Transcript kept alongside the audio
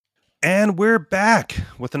And we're back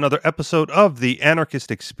with another episode of the Anarchist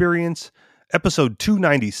Experience, episode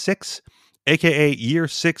 296, aka Year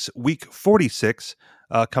 6, Week 46.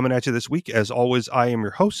 Coming at you this week. As always, I am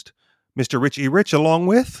your host, Mr. Rich E. Rich, along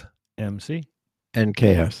with MC and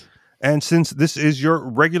Chaos. And since this is your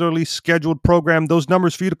regularly scheduled program, those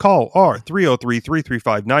numbers for you to call are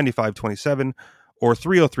 303-335-9527 or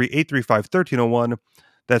 303-835-1301.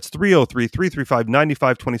 That's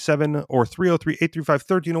 303-335-9527 or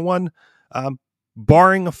 303-835-1301.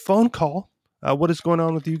 Barring a phone call, what is going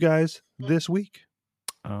on with you guys this week?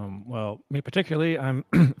 Well, me particularly, I'm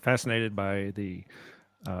fascinated by the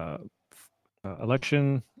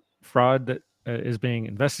election fraud that is being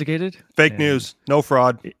investigated. Fake news, no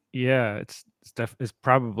fraud. Yeah, it's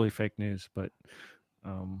probably fake news, but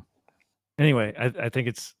anyway, I think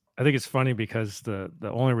it's funny because the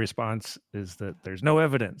only response is that there's no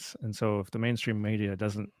evidence, and so if the mainstream media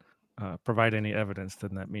doesn't provide any evidence,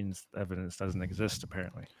 then that means evidence doesn't exist,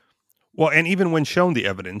 apparently. Well, and even when shown the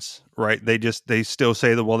evidence, right, they still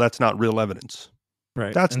say that, well, that's not real evidence.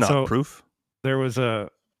 Right. That's not proof. There was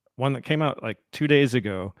one that came out like 2 days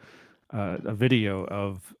ago, a video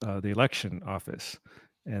of the election office.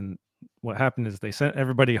 And what happened is they sent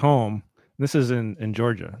everybody home. This is in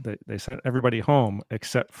Georgia. They sent everybody home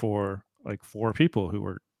except for like 4 people who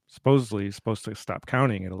were supposedly supposed to stop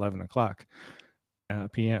counting at 11 o'clock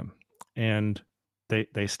p.m. And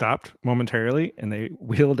they stopped momentarily and they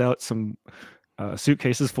wheeled out some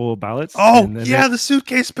suitcases full of ballots. Oh, yeah, the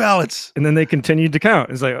suitcase ballots. And then they continued to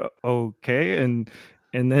count. It's like, okay. And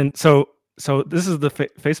then so this is the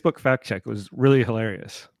Facebook fact check. It was really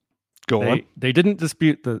hilarious. Go on. They didn't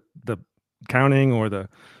dispute the counting or the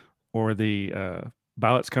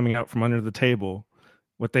ballots coming out from under the table.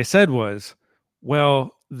 What they said was,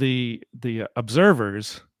 well, the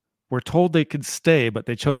observers were told they could stay, but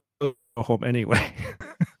they chose to go home anyway.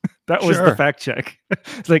 That was the fact check.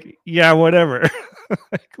 It's like, yeah, whatever.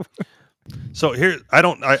 So here, I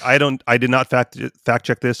did not fact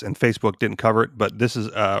check this, and Facebook didn't cover it, but this is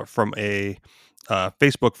from a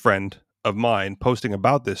Facebook friend of mine posting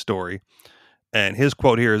about this story. And his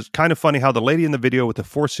quote here is kind of funny how the lady in the video with the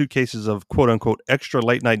 4 suitcases of quote unquote extra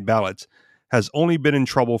late night ballots has only been in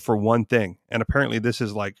trouble for one thing. And apparently this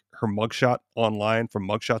is like her mugshot online from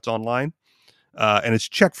Mugshots Online. And it's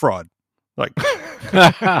check fraud. Like,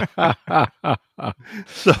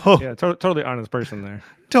 so yeah, totally honest person there.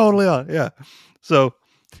 Totally on. Yeah. So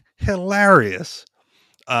hilarious.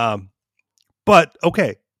 But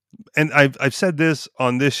okay. And I've said this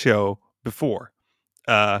on this show before.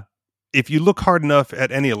 If you look hard enough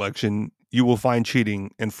at any election, you will find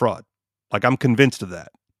cheating and fraud. Like, I'm convinced of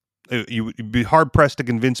that. You'd be hard pressed to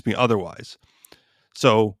convince me otherwise.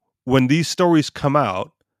 So when these stories come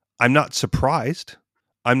out, I'm not surprised.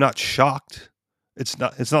 I'm not shocked. It's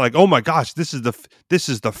not like, oh my gosh, this is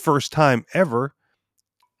the first time ever.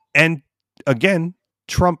 And again,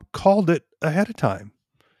 Trump called it ahead of time.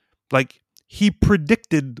 Like, he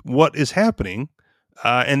predicted what is happening.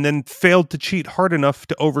 And then failed to cheat hard enough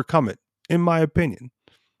to overcome it, in my opinion.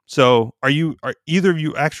 So, are either of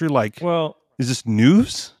you actually like? Well, is this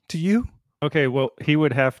news to you? Okay, well, he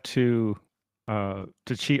would have to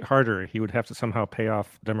cheat harder. He would have to somehow pay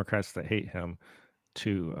off Democrats that hate him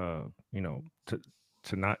to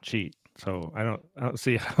not cheat. So I don't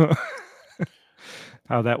see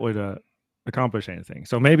how that would accomplish anything.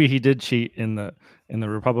 So maybe he did cheat in the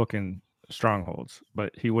Republican strongholds,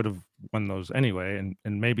 but he would have won those anyway,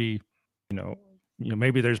 and maybe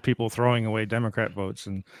maybe there's people throwing away Democrat votes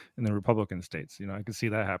in the Republican states. I could see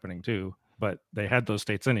that happening too, but they had those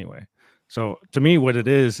states anyway. So to me, what it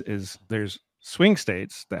is there's swing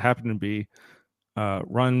states that happen to be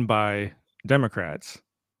run by Democrats,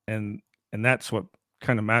 and that's what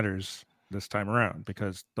kind of matters this time around,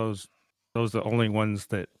 because those are the only ones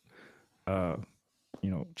that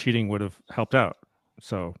cheating would have helped out.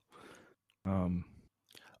 So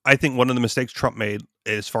I think one of the mistakes Trump made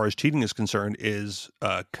as far as cheating is concerned is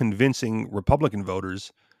convincing Republican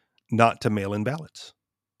voters not to mail in ballots.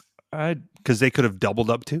 Because they could have doubled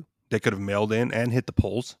up too. They could have mailed in and hit the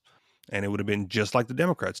polls, and it would have been just like the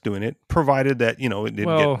Democrats doing it, provided that, it didn't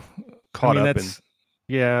get caught up in.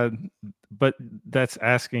 Yeah, but that's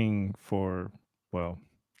asking for, well,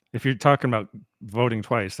 if you're talking about voting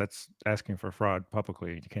twice, that's asking for fraud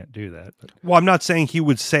publicly. You can't do that. But. Well, I'm not saying he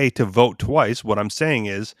would say to vote twice. What I'm saying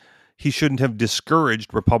is he shouldn't have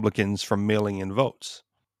discouraged Republicans from mailing in votes,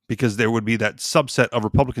 because there would be that subset of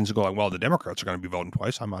Republicans who go like, well, the Democrats are going to be voting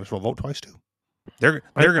twice. I might as well vote twice too. They're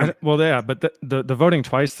going to. Well, yeah, but the voting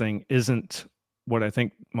twice thing isn't what I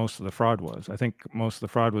think most of the fraud was. I think most of the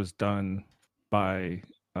fraud was done by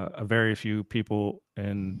a very few people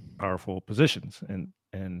in powerful positions,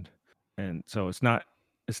 and so it's not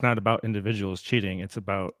about individuals cheating. It's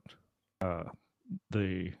about uh,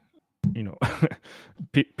 the you know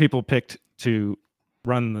people picked to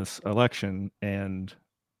run this election, and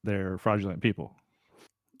they're fraudulent people.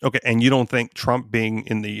 Okay, and you don't think Trump, being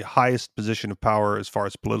in the highest position of power as far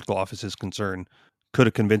as political office is concerned, could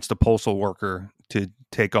have convinced a postal worker to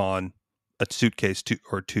take on a suitcase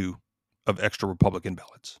or two of extra Republican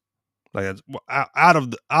ballots? Like that's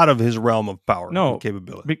out of his realm of power and No,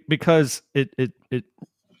 capability. because it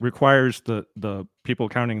requires the people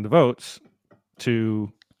counting the votes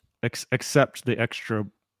to accept the extra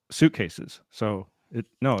suitcases. So it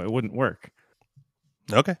wouldn't work.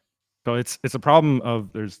 Okay. So it's a problem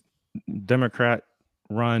of there's Democrat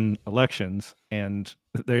run elections, and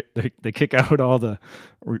they kick out all the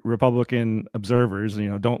Republican observers.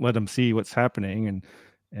 Don't let them see what's happening,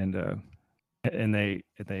 and they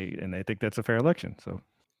think that's a fair election. So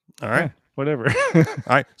All right. whatever. All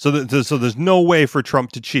right. So there's no way for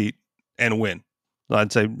Trump to cheat and win.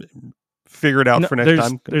 I'd say figure it out for next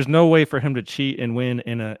time. There's no way for him to cheat and win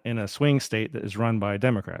in a swing state that is run by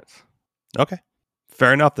Democrats. Okay.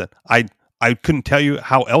 Fair enough then. I couldn't tell you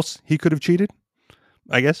how else he could have cheated,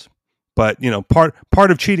 I guess. But,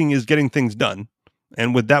 part of cheating is getting things done.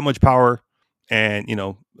 And with that much power and,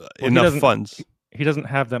 enough funds. He doesn't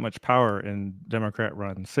have that much power in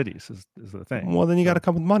Democrat-run cities is the thing. Well, then you got to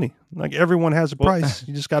come with money. Like everyone has a price.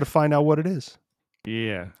 You just got to find out what it is.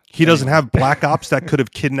 Yeah. He doesn't have black ops that could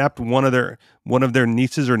have kidnapped one of their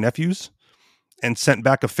nieces or nephews and sent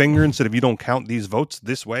back a finger and said, if you don't count these votes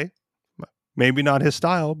this way. Maybe not his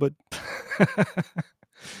style, but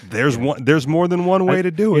there's more than one way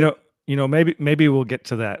to do it. Maybe we'll get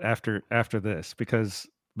to that after this, because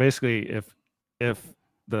basically if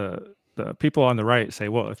the people on the right say,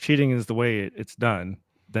 well, if cheating is the way it's done,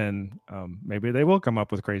 then maybe they will come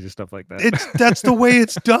up with crazy stuff like that. That's the way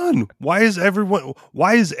it's done. Why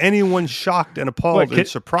is anyone shocked and appalled and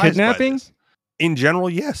surprised kidnapping? By this? In general,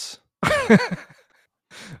 yes. Okay.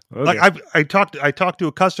 Like I talked to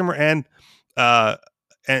a customer and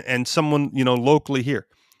someone locally here.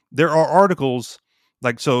 There are articles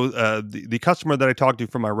like the customer that I talked to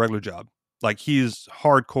for my regular job, like he's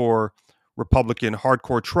hardcore Republican,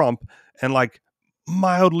 hardcore Trump, and like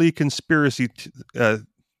mildly conspiracy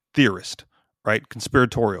theorist, right?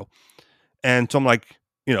 Conspiratorial. And so I'm like,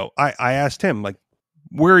 I asked him like,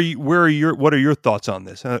 what are your thoughts on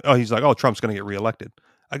this? He's like, Trump's going to get reelected.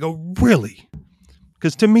 I go, really?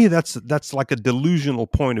 Because to me, that's like a delusional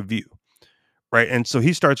point of view. Right. And so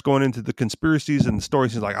he starts going into the conspiracies and the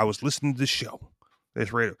stories. He's like, I was listening to this show,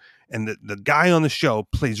 this radio, and the guy on the show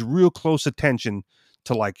plays real close attention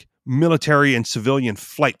to like military and civilian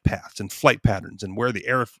flight paths and flight patterns and where the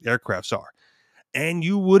aircrafts are. And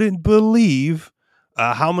you wouldn't believe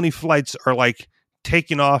how many flights are like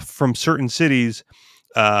taking off from certain cities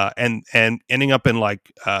and ending up in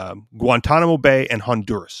like Guantanamo Bay and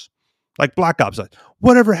Honduras. Like Black Ops.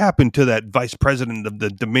 Whatever happened to that vice president of the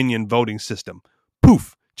Dominion voting system?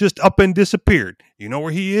 Poof, just up and disappeared. You know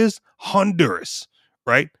where he is? Honduras,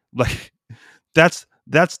 right? Like that's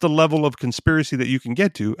the level of conspiracy that you can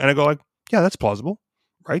get to. And I go like, yeah, that's plausible,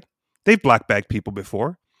 right? They've black bagged people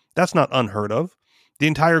before. That's not unheard of. The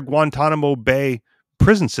entire Guantanamo Bay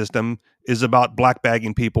prison system is about black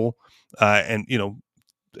bagging people and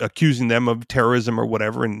accusing them of terrorism or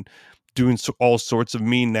whatever, and doing all sorts of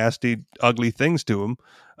mean, nasty, ugly things to them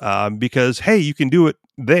because, hey, you can do it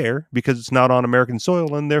there because it's not on American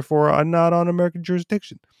soil and therefore not on American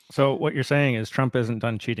jurisdiction. So what you're saying is Trump isn't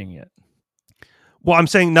done cheating yet. Well, I'm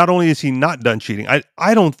saying not only is he not done cheating,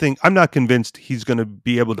 I'm not convinced he's going to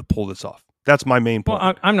be able to pull this off. That's my main point.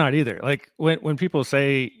 Well, I'm not either. Like when people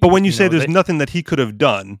say, but when you say there's nothing that he could have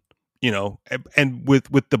done, and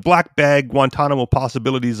with the black bag Guantanamo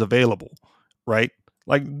possibilities available, right?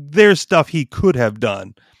 Like there's stuff he could have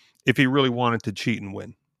done if he really wanted to cheat and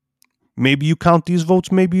win. Maybe you count these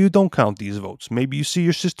votes. Maybe you don't count these votes. Maybe you see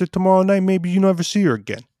your sister tomorrow night. Maybe you never see her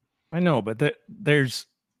again. I know, but there's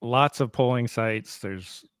lots of polling sites.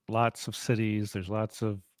 There's lots of cities. There's lots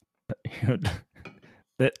of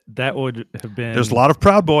that would have been. There's a lot of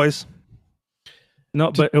Proud Boys.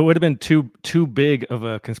 No, but it would have been too big of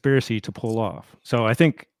a conspiracy to pull off. So I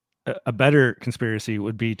think a better conspiracy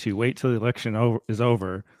would be to wait till the election is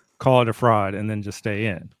over, call it a fraud, and then just stay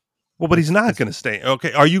in. Well, but he's not going to stay.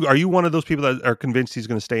 Okay, are you one of those people that are convinced he's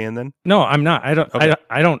going to stay in? Then no, I'm not.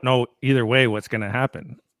 I don't know either way what's going to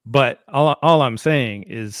happen. But all I'm saying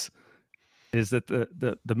is that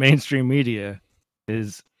the mainstream media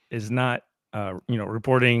is not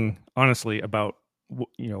reporting honestly about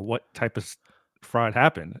what type of fraud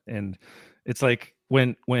happened. And it's like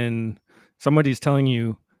when somebody's telling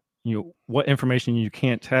you, what information you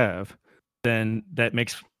can't have, then that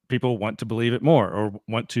makes people want to believe it more, or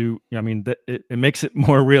want to, I mean, it makes it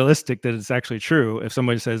more realistic that it's actually true if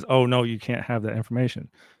somebody says, oh no, you can't have that information.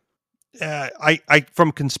 I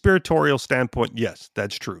from conspiratorial standpoint, yes,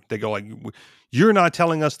 that's true. They go like, you're not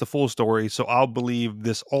telling us the full story, so I'll believe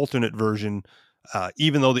this alternate version,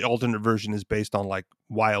 even though the alternate version is based on like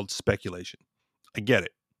wild speculation. I get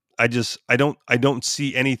it. I don't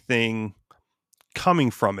see anything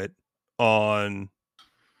coming from it on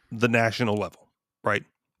the national level, right?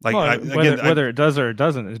 Like Well, again, whether it does or it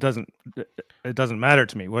doesn't, it doesn't matter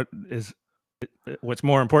to me. What's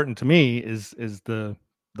more important to me is the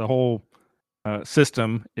whole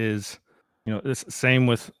system is, it's same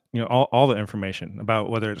with, all the information about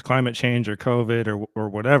whether it's climate change or COVID or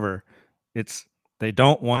whatever. It's, they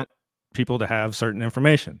don't want people to have certain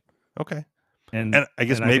information. Okay. And I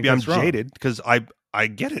guess and maybe I'm that's wrong. jaded because I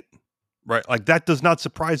get it, right? Like that does not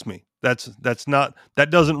surprise me. That's not, that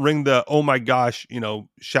doesn't ring the oh my gosh,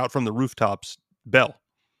 shout from the rooftops bell.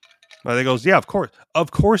 They goes, yeah, of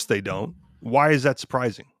course they don't. Why is that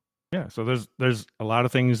surprising? Yeah, so there's a lot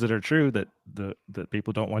of things that are true that that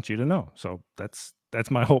people don't want you to know. So that's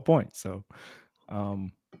my whole point. So,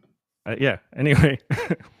 yeah. Anyway,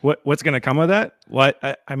 what's going to come of that? Well,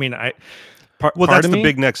 I mean, Well, part that's of the me,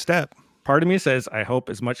 big next step. part of me says I hope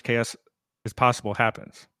as much chaos as possible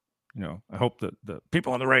happens. I hope that the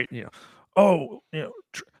people on the right,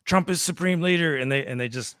 Trump is supreme leader, and they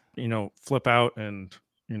just flip out and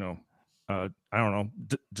I don't know,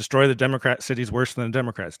 destroy the Democrat cities worse than the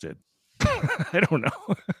Democrats did. I don't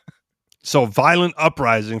know. So violent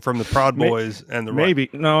uprising from the Proud Boys and the maybe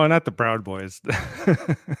right. No, not the Proud Boys.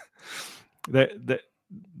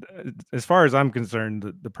 As far as I'm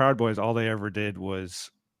concerned, the Proud Boys, all they ever did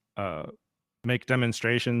was make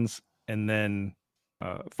demonstrations and then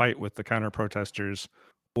fight with the counter protesters,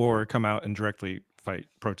 or come out and directly fight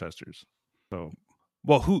protesters. So,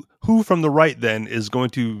 well, who from the right then is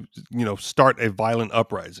going to start a violent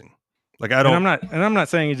uprising? Like I don't. And I'm not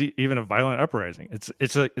saying it's even a violent uprising.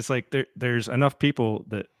 It's like there's enough people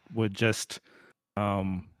that would just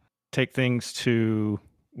take things to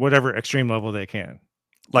whatever extreme level they can.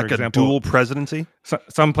 Like for example, a dual presidency.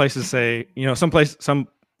 Some places say, some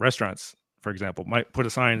restaurants, for example, might put a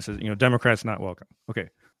sign that says, Democrats not welcome. Okay,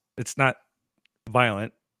 it's not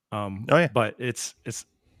violent, but it's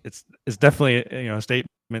definitely a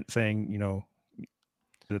statement saying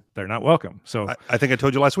that they're not welcome. So I think I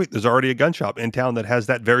told you last week, there's already a gun shop in town that has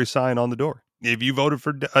that very sign on the door. If you voted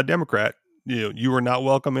for a Democrat, you are not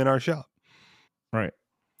welcome in our shop. Right.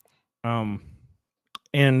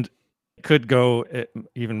 And it could go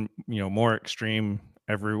even more extreme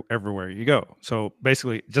everywhere you go. So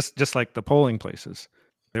basically, just like the polling places,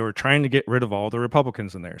 they were trying to get rid of all the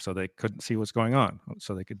Republicans in there so they couldn't see what's going on,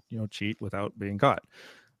 so they could cheat without being caught.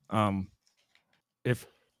 If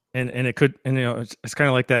and it could, and it's kind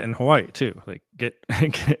of like that in Hawaii too. Like get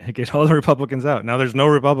all the Republicans out. Now there's no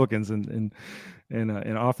Republicans in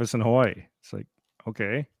office in Hawaii. It's like,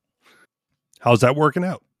 okay, how's that working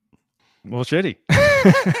out? Well, shitty.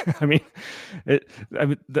 I mean,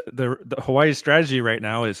 the Hawaii strategy right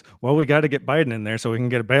now is, well, we got to get Biden in there so we can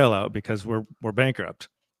get a bailout because we're bankrupt.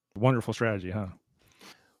 Wonderful strategy, huh?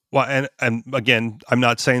 Well, and again, I'm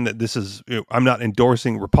not saying that this is. I'm not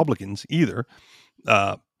endorsing Republicans either.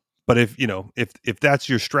 But if that's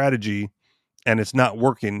your strategy and it's not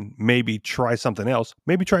working, maybe try something else.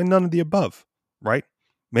 Maybe try none of the above. Right?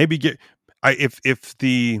 Maybe if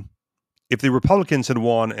the Republicans had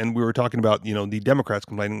won and we were talking about, the Democrats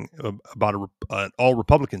complaining about an all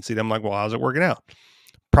Republican seat, I'm like, well, how's it working out?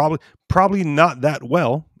 Probably not that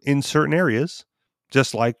well in certain areas.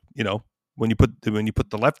 Just like, when you put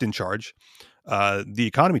the left in charge, the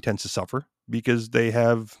economy tends to suffer because they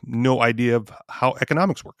have no idea of how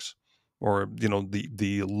economics works, or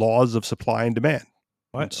the laws of supply and demand.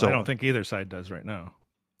 So I don't think either side does right now.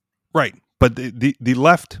 Right, but the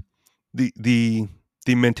left, the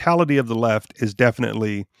mentality of the left is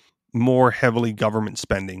definitely more heavily government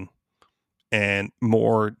spending and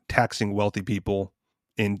more taxing wealthy people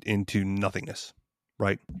into nothingness,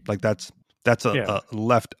 right? Like that's a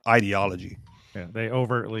left ideology. Yeah, they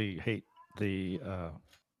overtly hate the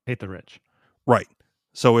rich. Right.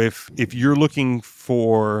 So if you're looking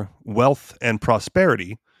for wealth and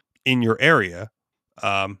prosperity in your area,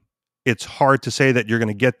 it's hard to say that you're going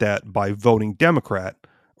to get that by voting Democrat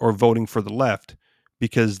or voting for the left,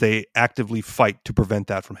 because they actively fight to prevent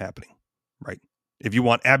that from happening, right? If you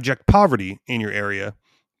want abject poverty in your area,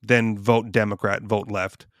 then vote Democrat, vote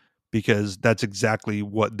left. because that's exactly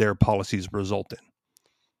what their policies result in.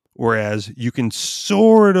 Whereas you can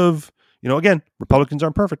sort of, again, Republicans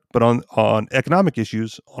aren't perfect, but on economic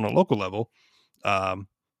issues on a local level,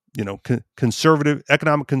 conservative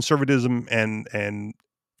economic conservatism and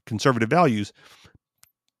conservative values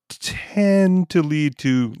tend to lead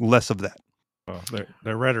to less of that. Well,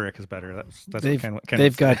 their rhetoric is better. That's they've what Ken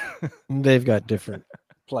they've got they've got different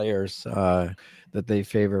players that they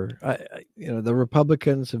favor. The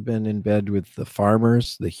Republicans have been in bed with the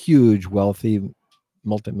farmers, the huge, wealthy,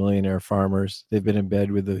 multimillionaire farmers. They've been in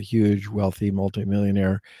bed with the huge, wealthy,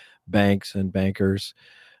 multimillionaire banks and bankers,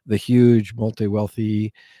 the huge,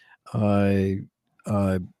 multi-wealthy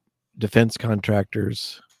defense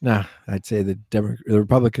contractors. Nah, I'd say the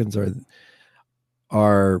Republicans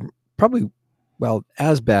are probably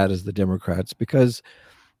as bad as the Democrats because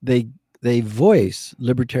they voice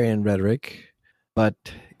libertarian rhetoric, but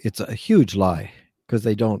it's a huge lie because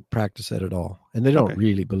they don't practice it at all and they don't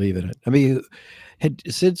really believe in it. I mean,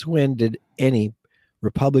 since when did any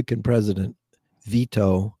Republican president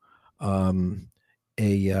veto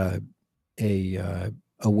a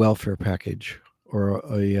welfare package or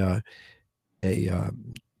a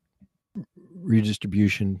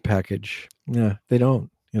redistribution package? Yeah, they don't.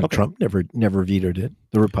 Trump never vetoed it.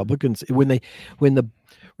 The Republicans, when the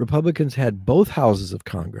Republicans had both houses of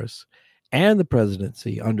Congress and the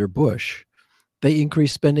presidency under Bush, they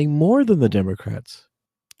increased spending more than the Democrats.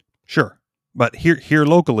 Sure, but here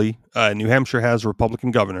locally, New Hampshire has a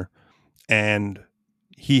Republican governor, and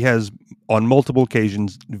he has on multiple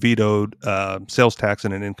occasions vetoed sales tax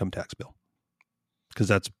and an income tax bill because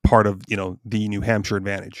that's part of the New Hampshire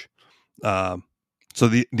advantage. So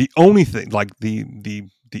the only thing, like the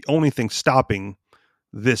only thing stopping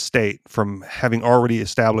this state from having already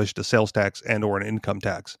established a sales tax and or an income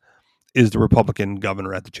tax is the Republican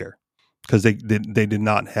governor at the chair, because they did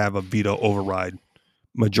not have a veto override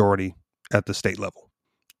majority at the state level.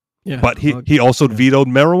 Yeah, but he also vetoed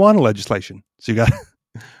marijuana legislation. So you got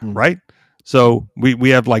right. So we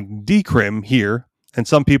have like decrim here, and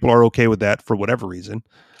some people are okay with that for whatever reason.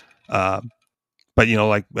 But you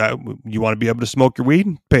want to be able to smoke your weed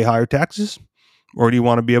and pay higher taxes, or do you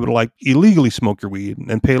want to be able to illegally smoke your weed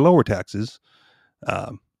and pay lower taxes?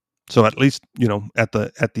 So at least at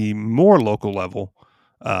the more local level,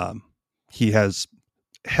 he has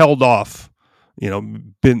held off.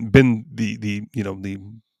 Been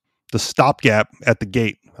the stopgap at the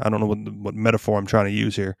gate. I don't know what metaphor I'm trying to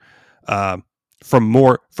use here. From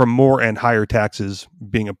more and higher taxes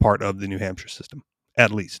being a part of the New Hampshire system,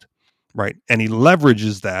 at least. Right. And he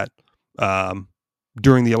leverages that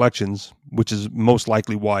during the elections, which is most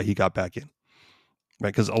likely why he got back in.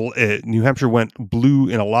 Right. Because New Hampshire went blue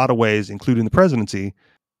in a lot of ways, including the presidency,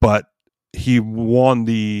 but he won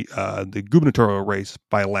the gubernatorial race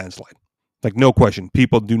by a landslide. No question.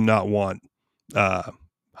 People do not want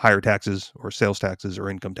higher taxes or sales taxes or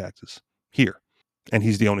income taxes here. And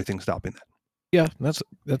he's the only thing stopping that. Yeah,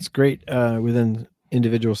 that's great within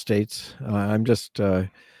individual states. I'm just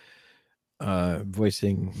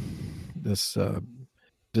voicing this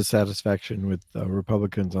dissatisfaction with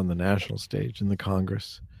Republicans on the national stage in the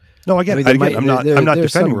Congress. No, I get it. I'm not there's defending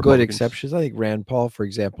some good Republicans. exceptions. I think Rand Paul, for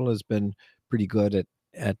example, has been pretty good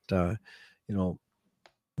at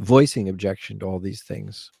voicing objection to all these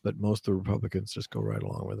things, but most of the Republicans just go right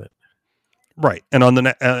along with it. Right, and on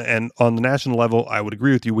the national level, I would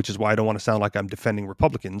agree with you, which is why I don't want to sound like I'm defending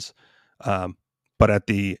Republicans. But at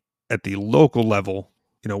the local level,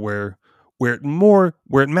 where it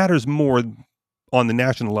matters more on the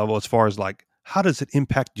national level, as far as how does it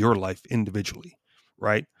impact your life individually,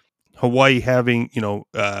 right? Hawaii having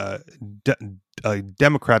a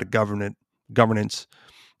democratic governance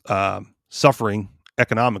suffering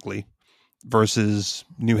economically versus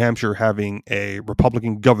New Hampshire having a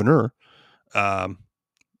Republican governor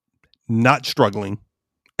not struggling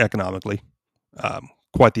economically,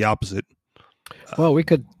 quite the opposite. Well, we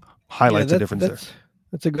could highlight the difference there.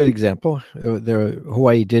 That's a good example.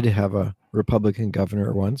 Hawaii did have a Republican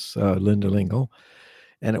governor once, Linda Lingle,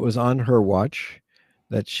 and it was on her watch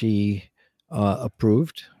that she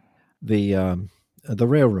approved the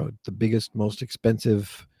railroad, the biggest, most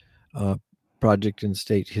expensive project in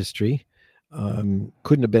state history.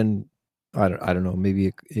 Couldn't have been, I don't know,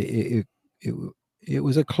 maybe it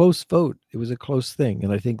was a close vote. It was a close thing,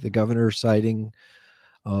 and I think the governor siding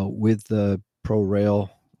with the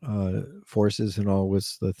pro-rail forces and all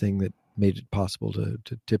was the thing that made it possible to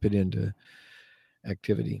tip it into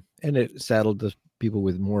activity. And it saddled the people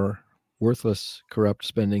with more worthless, corrupt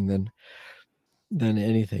spending than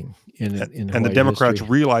anything in and the Democrats,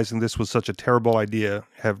 history, realizing this was such a terrible idea,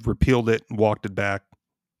 have repealed it and walked it back.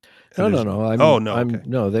 No. Okay.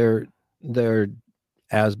 No, they're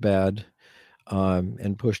as bad,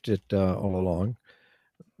 and pushed it all along.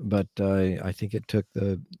 But I think it took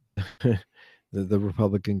the the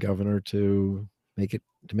Republican governor to make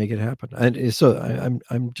it happen. And so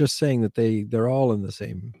I'm just saying that they're all in the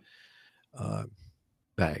same uh,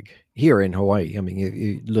 bag here in Hawaii. I mean,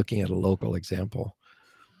 you're looking at a local example.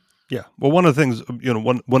 Yeah. Well, one of the things,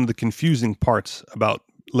 one of the confusing parts about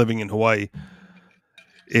living in Hawaii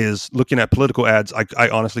is looking at political ads. I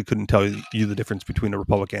honestly couldn't tell you the difference between a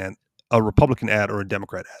Republican ad or a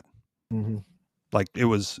Democrat ad. Mm-hmm. Like it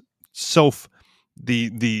was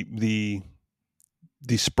the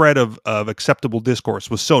spread of acceptable discourse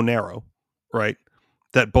was so narrow, right?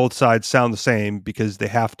 That both sides sound the same because they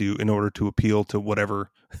have to in order to appeal to whatever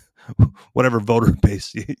voter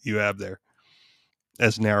base you have there,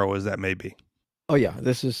 as narrow as that may be. Oh yeah,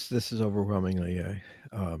 this is overwhelmingly.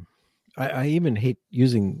 I even hate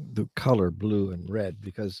using the color blue and red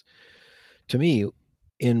because, to me,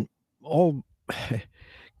 in all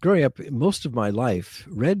growing up, most of my life,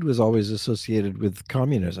 red was always associated with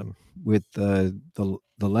communism, with the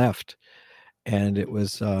left, and it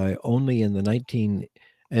was only in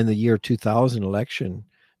the year 2000 election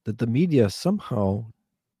that the media somehow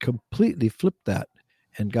completely flipped that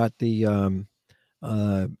and got the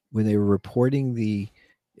when they were reporting the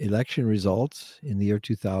election results in the year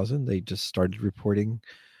 2000, they just started reporting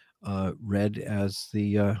red as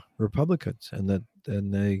the Republicans, and the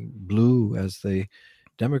blue as the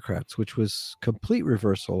Democrats, which was complete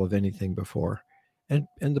reversal of anything before, and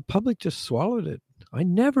the public just swallowed it. I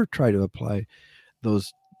never try to apply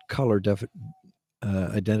those color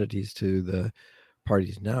identities to the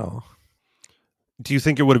parties now. Do you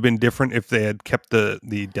think it would have been different if they had kept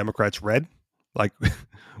the Democrats red? Like,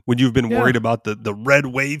 would you have been worried about the red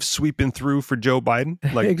wave sweeping through for Joe Biden?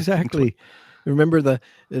 Like exactly. Remember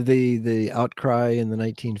the outcry in the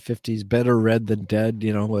 1950s, better red than dead,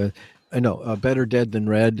 I know, better dead than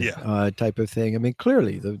red, type of thing. I mean,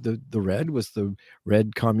 clearly the red was the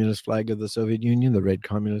red communist flag of the Soviet Union, the red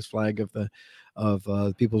communist flag of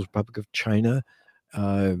the People's Republic of China.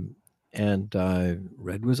 And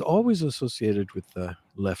red was always associated with the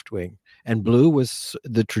left wing, and blue was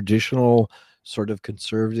the traditional sort of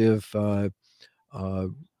conservative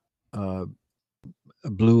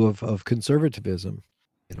blue of conservatism,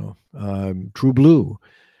 true blue,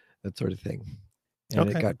 that sort of thing.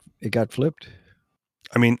 And it got flipped.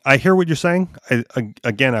 I mean, I hear what you're saying. I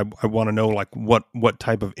want to know like what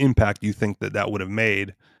type of impact you think that would have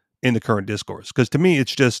made in the current discourse. Because to me,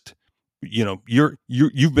 it's just,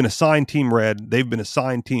 you've been assigned team red, they've been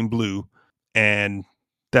assigned team blue, and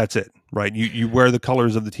that's it, right? You wear the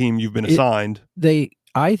colors of the team you've been assigned.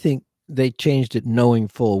 I think they changed it knowing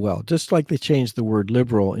full well, just like they changed the word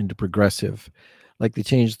liberal into progressive, like they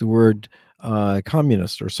changed the word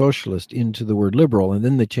communist or socialist into the word liberal, and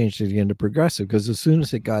then they changed it again to progressive, because as soon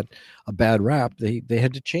as it got a bad rap, they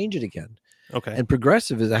had to change it again. Okay. And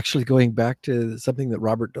progressive is actually going back to something that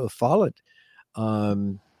Robert Follett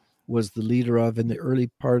was the leader of in the early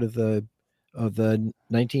part of the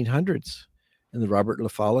 1900s. And the Robert La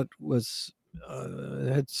Follette was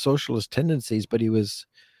had socialist tendencies, but he was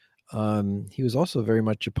also very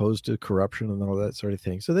much opposed to corruption and all that sort of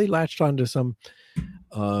thing. So they latched onto some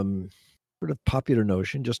sort of popular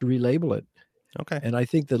notion, just relabel it. Okay. And I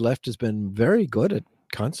think the left has been very good at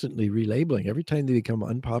constantly relabeling every time they become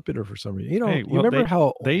unpopular for some reason. You remember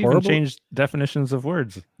how they even changed definitions of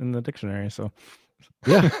words in the dictionary. So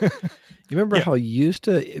yeah, you remember how it used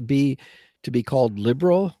to be called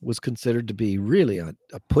liberal was considered to be really a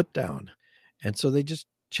put down, and so they just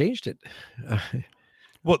changed it.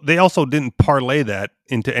 Well, they also didn't parlay that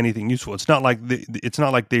into anything useful. It's not like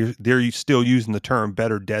they're still using the term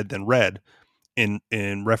 "better dead than red"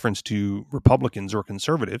 in reference to Republicans or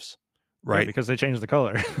conservatives, right? Yeah, because they changed the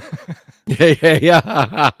color.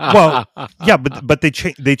 yeah. Well, yeah, but they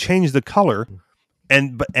changed the color,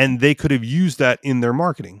 and they could have used that in their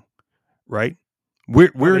marketing, right?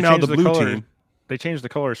 We're now the blue team. They changed the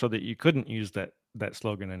color so that you couldn't use that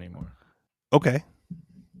slogan anymore. Okay.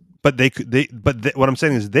 But what I'm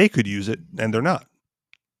saying is they could use it, and they're not,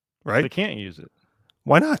 right? They can't use it.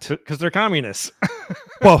 Why not? Because they're communists.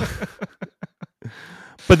 Well,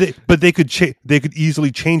 but they could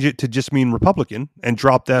easily change it to just mean Republican and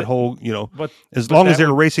drop that whole, as long as they're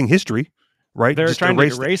erasing history, right? They're trying to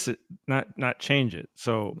erase it, not change it.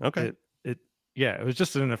 So okay, it was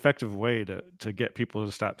just an effective way to get people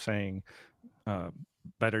to stop saying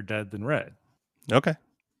better dead than red. Okay.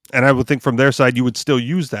 And I would think from their side, you would still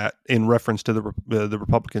use that in reference to the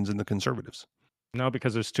Republicans and the conservatives. No,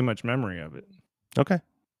 because there's too much memory of it. Okay.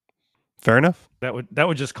 Fair enough. That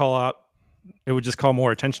would just call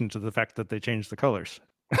more attention to the fact that they changed the colors.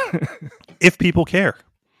 If people care.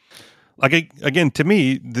 Like, again, to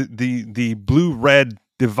me, the blue-red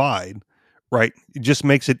divide, right, it just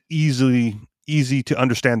makes it easy to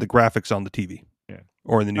understand the graphics on the TV,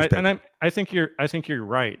 or in the newspaper. I think you're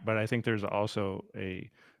right, but I think there's also a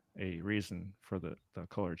reason for the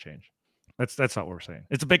color change. That's not what we're saying.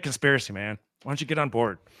 It's a big conspiracy, man. Why don't you get on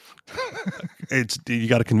board? You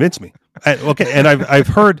got to convince me. Okay, and I've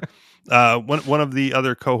heard one of the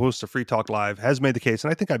other co-hosts of Free Talk Live has made the case,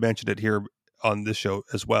 and I think I mentioned it here on this show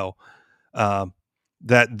as well, that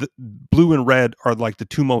the blue and red are like the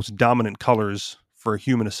two most dominant colors for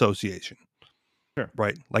human association. Sure.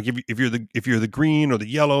 Right. Like if you're the green or the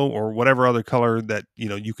yellow or whatever other color that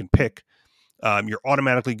you can pick, you're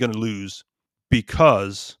automatically going to lose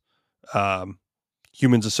because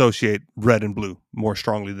humans associate red and blue more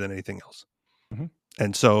strongly than anything else. Mm-hmm.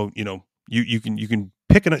 And so you can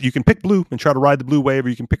pick blue and try to ride the blue wave, or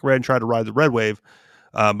you can pick red and try to ride the red wave,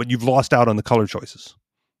 but you've lost out on the color choices.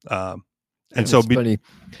 And so funny.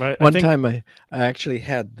 One time I actually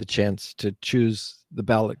had the chance to choose the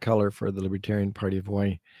ballot color for the Libertarian Party of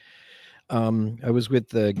Hawaii. I was with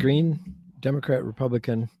the Green, Democrat,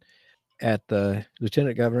 Republican at the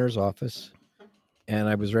Lieutenant Governor's office, and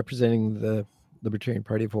I was representing the Libertarian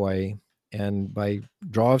Party of Hawaii. And by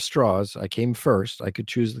draw of straws, I came first. I could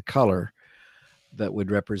choose the color that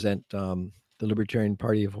would represent the Libertarian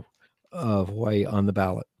Party of Hawaii on the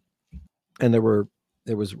ballot. And there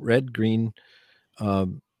was red, green,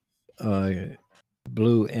 blue,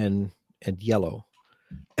 and yellow.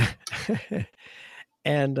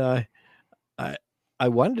 And I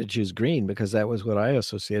wanted to choose green because that was what I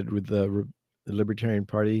associated with the Libertarian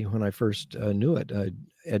Party when I first knew it.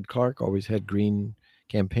 Ed Clark always had green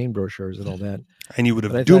campaign brochures and all that. And you would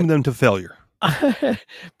have doomed them to failure.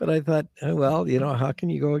 But I thought, well, how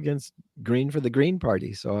can you go against green for the Green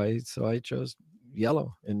Party? So I chose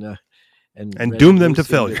yellow and doom them to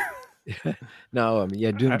failure. No,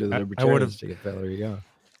 doomed to the Libertarians to get failure. There you go.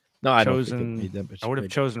 No, I don't think it made that much. I would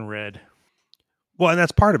have chosen red. Well, and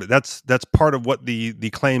that's part of it. That's part of what the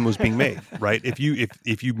claim was being made, right? If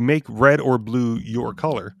you make red or blue your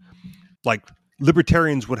color, like,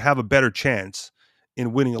 libertarians would have a better chance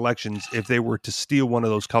in winning elections if they were to steal one of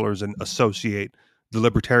those colors and associate the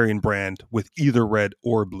libertarian brand with either red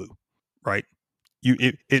or blue, right?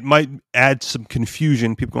 It might add some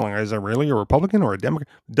confusion. People going, is that really a Republican or a Democrat?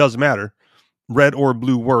 Doesn't matter. Red or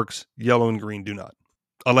blue works. Yellow and green do not.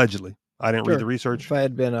 Allegedly. I didn't read the research. If I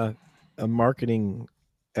had been a marketing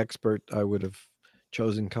expert, I would have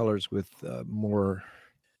chosen colors with more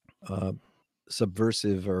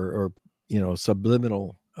subversive or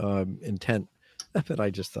subliminal intent. But I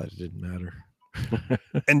just thought it didn't matter.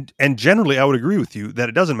 and generally, I would agree with you that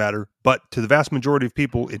it doesn't matter. But to the vast majority of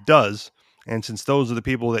people, it does. And since those are the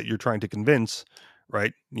people that you're trying to convince,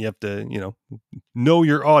 right, you have to, know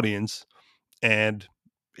your audience. And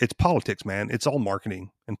it's politics, man. It's all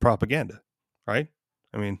marketing and propaganda, right?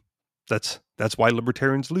 I mean, that's why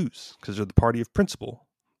libertarians lose, because they're the party of principle,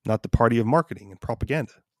 not the party of marketing and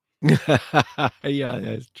propaganda. Yeah,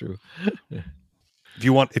 that's true. If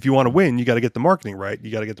you want to win, you got to get the marketing right.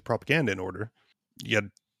 You got to get the propaganda in order. You got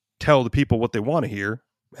to tell the people what they want to hear,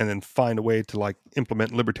 and then find a way to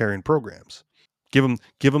implement libertarian programs. Give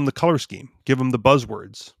them the color scheme. Give them the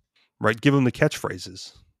buzzwords, right? Give them the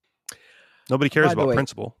catchphrases. Nobody cares about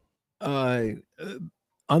principle. On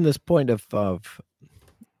this point of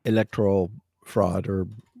electoral fraud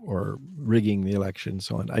or rigging the election and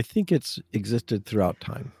so on, I think it's existed throughout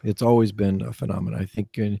time. It's always been a phenomenon. I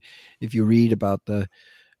think if you read about the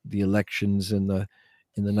elections in the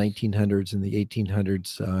 1900s and the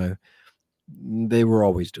 1800s, they were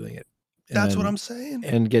always doing it. That's what I'm saying.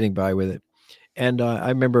 And getting by with it. And I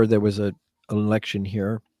remember there was an election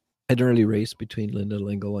here, an early race between Linda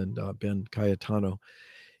Lingle and Ben Cayetano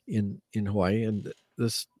in Hawaii. And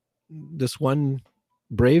this one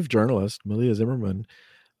brave journalist, Malia Zimmerman,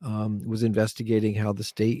 was investigating how the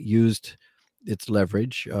state used its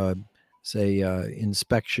leverage,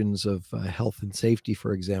 inspections of health and safety,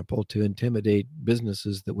 for example, to intimidate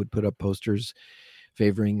businesses that would put up posters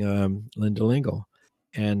favoring Linda Lingle.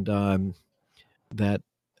 And that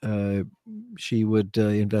she would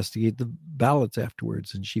investigate the ballots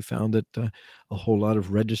afterwards. And she found that a whole lot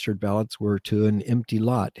of registered ballots were to an empty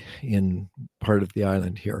lot in part of the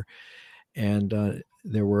island here. And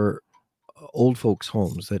there were old folks'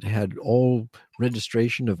 homes that had all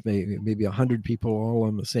registration of maybe 100 people all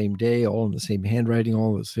on the same day, all in the same handwriting,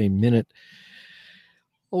 all the same minute.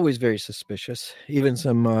 Always very suspicious. Even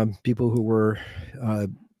some people who were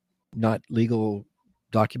not legal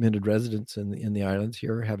documented residents in the islands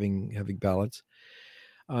here having ballots.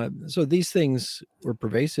 So these things were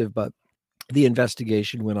pervasive, but the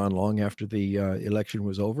investigation went on long after the election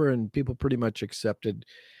was over, and people pretty much accepted,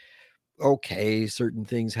 okay, certain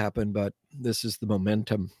things happen, but this is the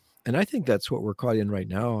momentum. And I think that's what we're caught in right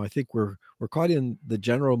now. I think we're caught in the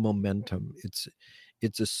general momentum.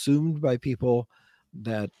 It's assumed by people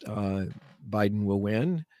that Biden will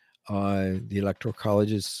win. The Electoral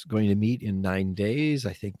College is going to meet in 9 days.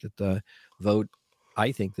 I think that the vote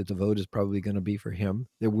is probably going to be for him.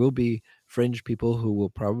 There will be fringe people who will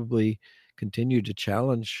probably continue to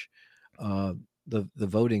challenge the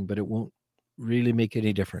voting, but it won't really make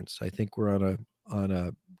any difference. I think we're on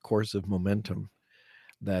a course of momentum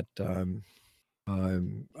that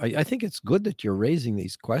I think it's good that you're raising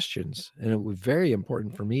these questions, and it was very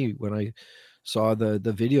important for me when I saw the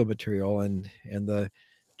video material and the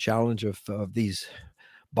challenge of these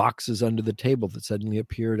boxes under the table that suddenly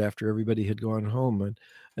appeared after everybody had gone home,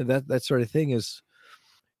 and that sort of thing is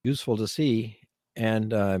useful to see.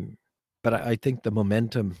 And but I think the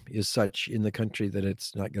momentum is such in the country that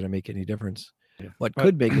it's not going to make any difference. Yeah. What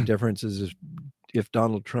could make a difference is if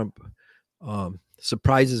Donald Trump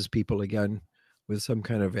surprises people again with some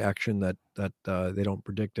kind of action that they don't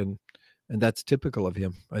predict, and that's typical of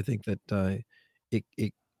him. I think that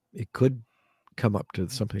it could come up to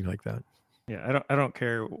something like that. Yeah, I don't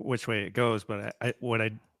care which way it goes, but what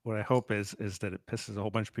I hope is that it pisses a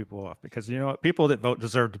whole bunch of people off, because you know what, people that vote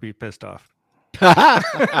deserve to be pissed off.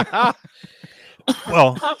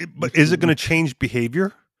 Well, but is it going to change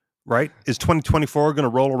behavior? Right? Is 2024 going to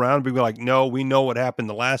roll around and be like, no, we know what happened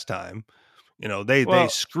the last time. You know, they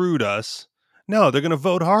screwed us. No, they're going to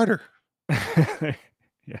vote harder.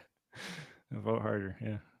 Yeah, vote harder.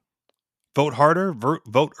 Yeah, vote harder,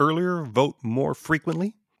 vote earlier, vote more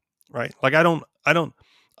frequently. Right? Like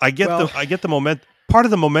I get the moment. Part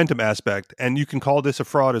of the momentum aspect, and you can call this a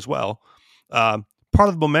fraud as well. Part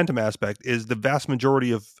of the momentum aspect is the vast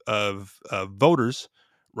majority of voters,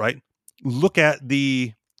 right, look at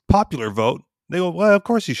the popular vote. They go, well, of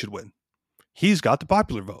course he should win. He's got the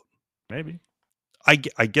popular vote. Maybe. I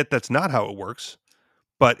get that's not how it works,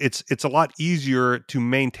 but it's a lot easier to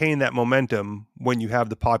maintain that momentum when you have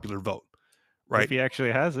the popular vote, right? If he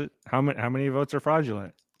actually has it, how many votes are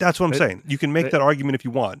fraudulent? That's what I'm saying. You can make that argument if you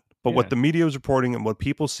want, but what the media is reporting and what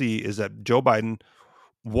people see is that Joe Biden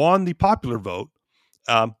won the popular vote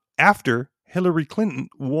after Hillary Clinton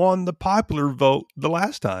won the popular vote the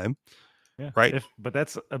last time. Yeah. Right. But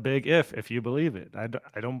that's a big if you believe it.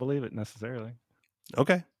 I don't believe it necessarily.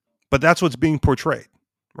 Okay. But that's what's being portrayed,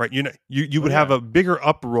 right? You know, you would have a bigger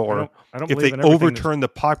uproar if they overturn the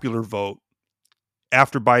popular vote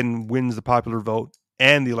after Biden wins the popular vote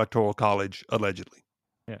and the Electoral College, allegedly.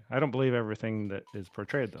 Yeah. I don't believe everything that is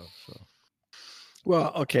portrayed, though. So.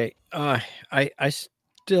 Well, okay. I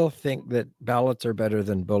still think that ballots are better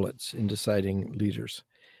than bullets in deciding leaders.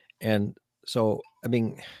 And so, I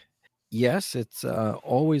mean, yes, it's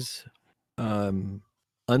always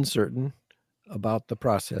uncertain about the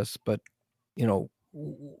process, but, you know,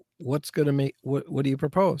 what's going to make, what do you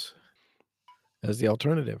propose as the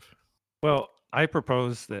alternative? Well, I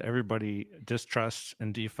propose that everybody distrusts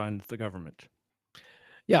and defund the government.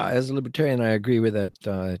 Yeah, as a libertarian, I agree with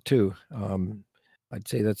that too. I'd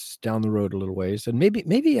say that's down the road a little ways, and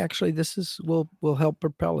maybe actually this will help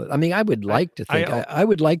propel it. I mean, I would like to think I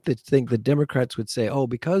would like to think the Democrats would say, "Oh,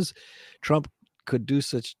 because Trump could do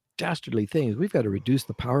such dastardly things, we've got to reduce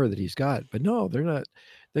the power that he's got." But no, they're not.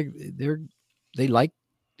 They like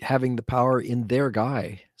having the power in their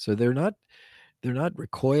guy, so they're not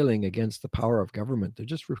recoiling against the power of government. They're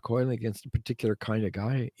just recoiling against a particular kind of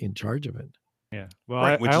guy in charge of it. Yeah, well,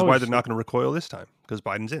 right, which is why they're not going to recoil this time, because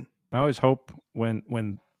Biden's in. I always hope when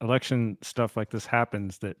election stuff like this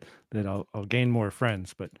happens that I'll gain more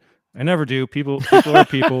friends, but I never do. People are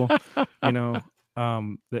people, you know.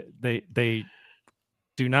 They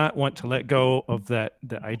do not want to let go of the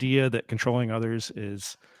idea that controlling others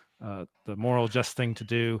is the moral just thing to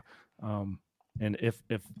do. And if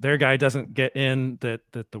their guy doesn't get in, that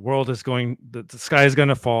the world is going, that the sky is going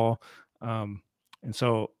to fall. And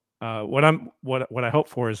so what I hope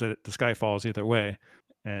for is that the sky falls either way.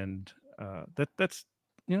 And that's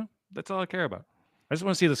all I care about. I just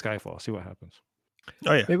want to see the sky fall, see what happens.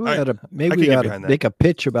 Oh yeah, maybe we ought to make a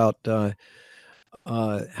pitch about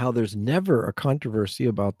how there's never a controversy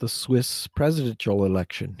about the Swiss presidential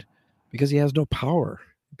election because he has no power.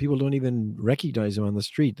 People don't even recognize him on the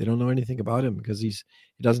street. They don't know anything about him because he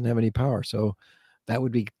doesn't have any power. So that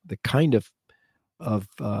would be the kind of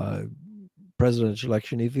presidential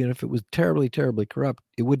election, even if it was terribly, terribly corrupt,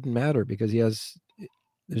 it wouldn't matter because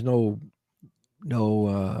there's no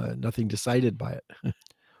nothing decided by it.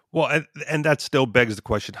 Well, and that still begs the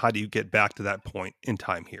question: how do you get back to that point in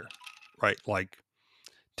time here, right? Like,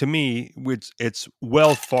 to me, it's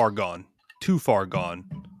well far gone, too far gone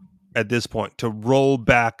at this point to roll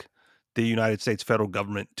back the United States federal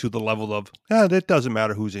government to the level of it doesn't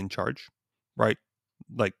matter who's in charge, right?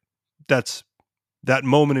 Like, that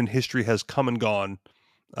moment in history has come and gone,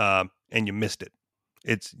 and you missed it.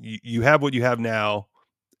 It's you have what you have now,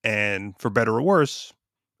 and for better or worse,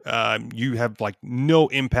 you have like no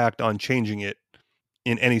impact on changing it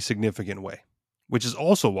in any significant way. Which is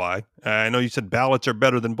also why I know you said ballots are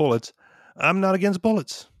better than bullets. I'm not against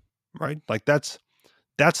bullets, right? Like that's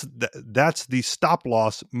the stop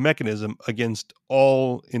loss mechanism against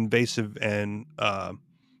all invasive and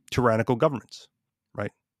tyrannical governments,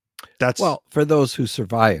 right? That's Well, for those who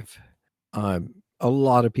survive, a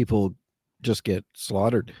lot of people just get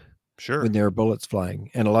slaughtered sure. when there are bullets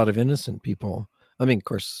flying, and a lot of innocent people. I mean, of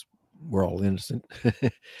course, we're all innocent,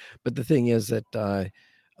 but the thing is that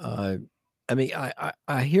I mean,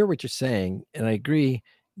 I hear what you're saying, and I agree.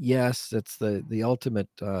 Yes, that's the ultimate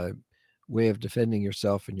way of defending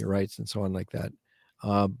yourself and your rights and so on like that.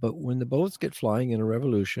 But when the bullets get flying in a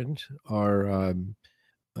revolution or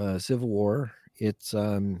civil war, it's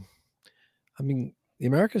I mean, the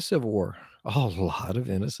American Civil War, a lot of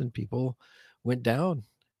innocent people went down.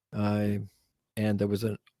 Uh, and there was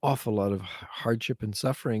an awful lot of hardship and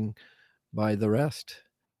suffering by the rest.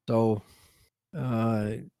 So,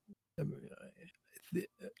 uh,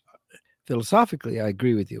 philosophically, I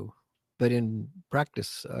agree with you, but in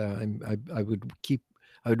practice, I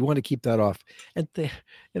would want to keep that off. And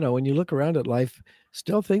when you look around at life,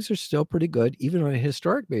 still things are still pretty good, even on a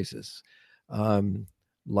historic basis. Um,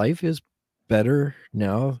 Life is better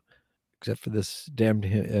now, except for this damned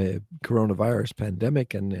coronavirus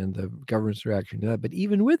pandemic and the government's reaction to that. But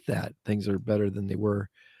even with that, things are better than they were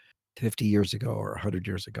 50 years ago or 100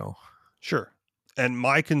 years ago. Sure. And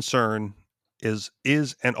my concern is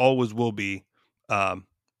and always will be,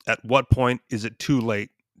 at what point is it too late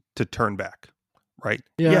to turn back? Right?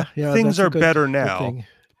 Yeah, Things that's a are better good now, thing.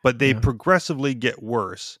 but they Yeah. progressively get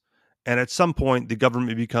worse. And at some point, the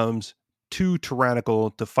government becomes too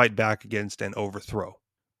tyrannical to fight back against and overthrow.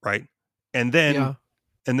 Right? And then,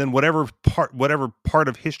 Yeah. whatever part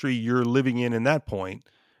of history you're living in that point,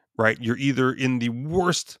 right? You're either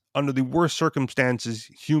under the worst circumstances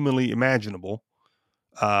humanly imaginable,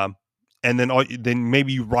 um, and then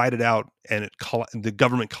maybe you ride it out, and the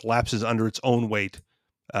government collapses under its own weight,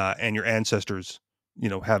 and your ancestors,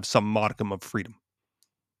 have some modicum of freedom,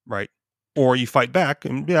 right? Or you fight back,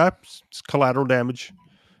 and it's collateral damage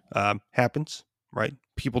happens, right?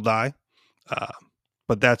 People die, uh,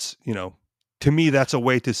 but that's to me that's a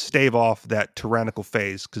way to stave off that tyrannical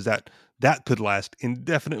phase, because that could last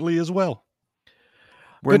indefinitely as well,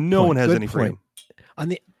 where Good no one point. has Good any point. freedom. On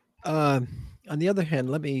the uh, on the other hand,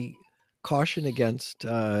 let me caution against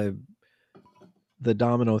the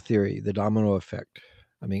domino theory, the domino effect.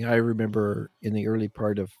 I mean, I remember in the early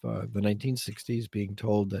part of the 1960s being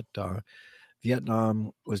told that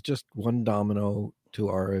Vietnam was just one domino to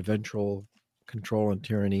our eventual control and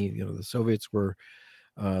tyranny. The Soviets were,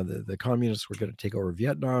 the communists were going to take over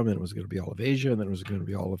Vietnam, and it was going to be all of Asia, and then it was going to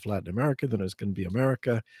be all of Latin America, then it was going to be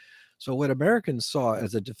America. So what Americans saw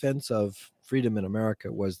as a defense of freedom in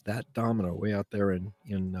America was that domino way out there in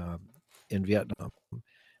Vietnam,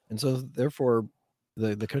 and so therefore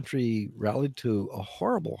the country rallied to a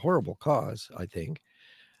horrible, horrible cause. I think,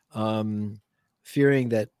 um, fearing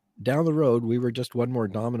that down the road we were just one more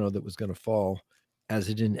domino that was going to fall as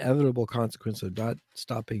an inevitable consequence of not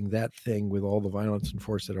stopping that thing with all the violence and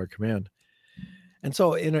force at our command. And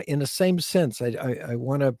so, in a same sense, I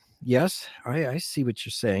want to. Yes, I see what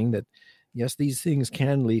you're saying. That yes, these things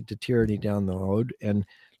can lead to tyranny down the road, and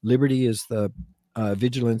liberty is the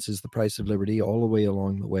vigilance is the price of liberty all the way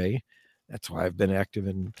along the way. That's why I've been active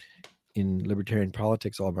in libertarian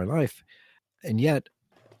politics all my life, and yet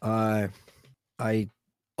I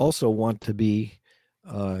also want to be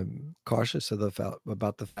cautious of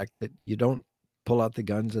about the fact that you don't pull out the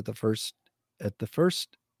guns at the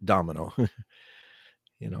first domino.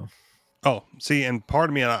 you know. Oh, see, and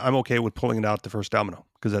part of me, I'm okay with pulling it out the first domino,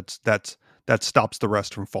 because that stops the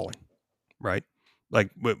rest from falling, right?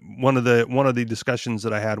 Like one of the discussions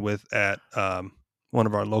that I had with at one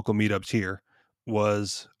of our local meetups here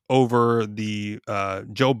was over the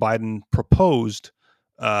Joe Biden proposed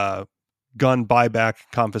gun buyback,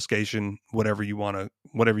 confiscation, whatever you want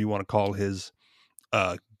to call his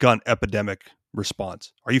gun epidemic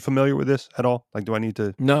response. Are you familiar with this at all? Like, do I need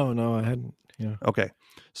to? No, I hadn't. Yeah. Okay.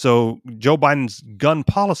 So Joe Biden's gun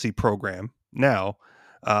policy program now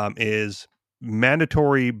is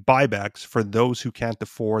mandatory buybacks for those who can't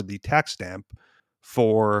afford the tax stamp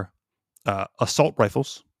for assault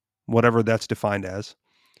rifles, whatever that's defined as,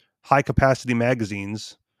 high capacity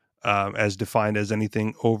magazines, as defined as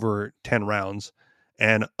anything over 10 rounds,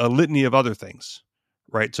 and a litany of other things,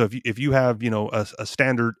 right? So if you have, a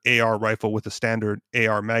standard AR rifle with a standard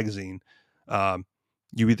AR magazine,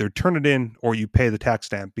 you either turn it in or you pay the tax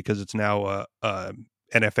stamp because it's now a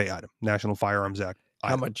NFA item, National Firearms Act How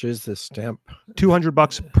item. much is this stamp?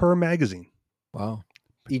 $200 per magazine. Wow.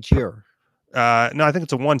 Each year. No, I think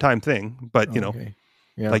it's a one-time thing, but Okay.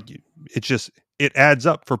 Yeah. like it adds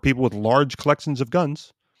up for people with large collections of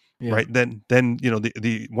guns, Yeah. right? Then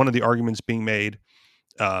the one of the arguments being made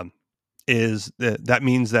is that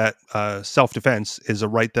means that self-defense is a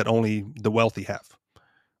right that only the wealthy have,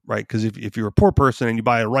 right? Because if you're a poor person and you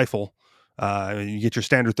buy a rifle, and you get your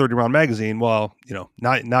standard 30-round magazine, well,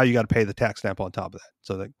 now you got to pay the tax stamp on top of that,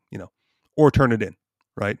 so that or turn it in,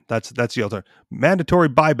 right? That's the other mandatory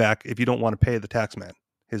buyback if you don't want to pay the tax man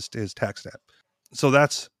his tax stamp. So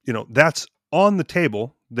that's on the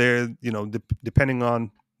table there. Depending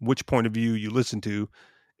on which point of view you listen to,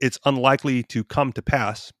 it's unlikely to come to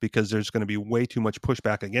pass because there's going to be way too much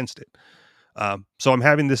pushback against it. So I'm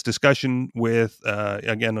having this discussion with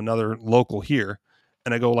again another local here,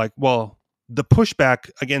 and I go like, well, the pushback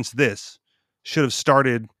against this should have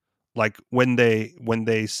started like when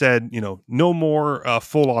they said no more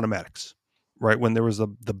full automatics, right? When there was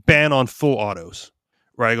the ban on full autos,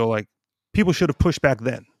 right? I go like, people should have pushed back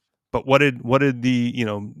then. But what did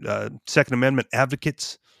the Second Amendment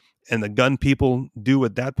advocates and the gun people do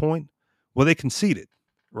at that point? Well, they conceded,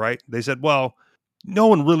 right? They said, well, we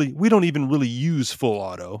don't even really use full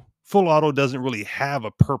auto. Full auto doesn't really have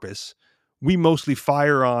a purpose. We mostly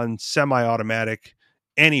fire on semi-automatic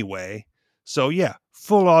anyway. So yeah,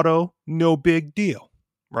 full auto, no big deal,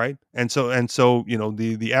 right? And so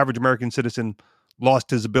the average American citizen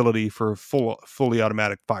lost his ability for fully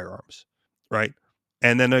automatic firearms, right?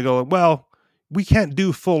 And then they go, well, we can't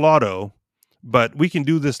do full auto, but we can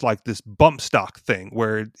do this like this bump stock thing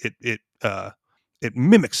where it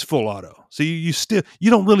mimics full auto. So you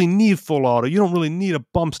don't really need full auto. You don't really need a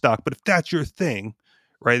bump stock. But if that's your thing,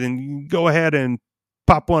 right, then you go ahead and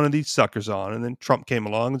pop one of these suckers on. And then Trump came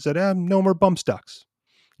along and said, no more bump stocks.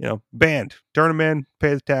 Banned. Turn them in,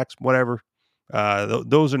 pay the tax, whatever.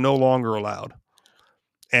 Those are no longer allowed.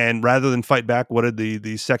 And rather than fight back, what did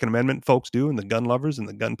the Second Amendment folks do, and the gun lovers and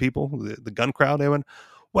the gun people, the gun crowd? They went,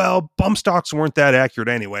 well, bump stocks weren't that accurate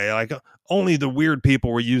anyway. Like only the weird people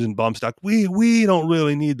were using bump stock. We don't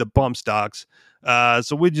really need the bump stocks.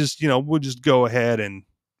 So we'll just go ahead and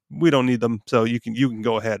we don't need them. So you can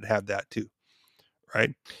go ahead and have that too,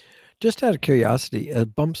 right? Just out of curiosity, a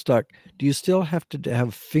bump stock, do you still have to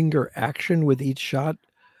have finger action with each shot?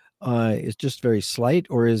 It's just very slight,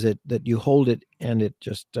 or is it that you hold it and it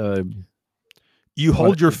just you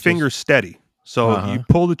hold your finger steady. So you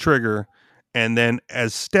pull the trigger, and then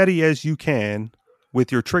as steady as you can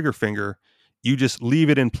with your trigger finger, you just leave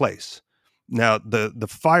it in place. Now, the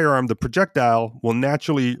firearm, the projectile, will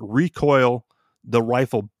naturally recoil the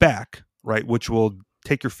rifle back, right, which will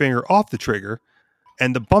take your finger off the trigger,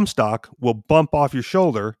 and the bump stock will bump off your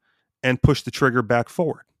shoulder and push the trigger back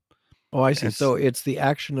forward. Oh, I see. So it's the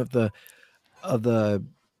action of the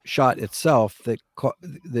shot itself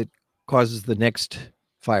that causes the next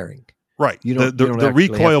firing. Right. The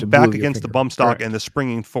recoil back against the bump stock. Correct. And the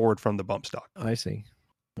springing forward from the bump stock. I see.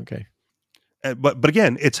 Okay. But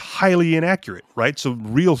again, it's highly inaccurate, right? So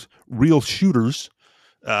real shooters,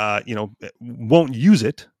 won't use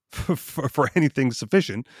it for anything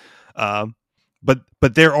sufficient.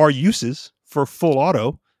 But there are uses for full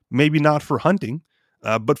auto, maybe not for hunting,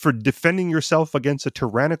 but for defending yourself against a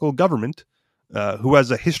tyrannical government who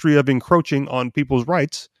has a history of encroaching on people's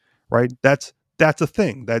rights, right? That's a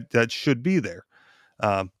thing that should be there.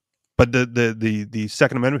 But the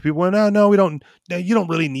Second Amendment people went, no, we don't. You don't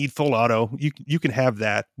really need full auto. You can have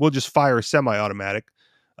that. We'll just fire a semi-automatic.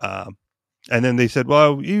 And then they said,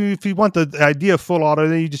 well, if you want the idea of full auto,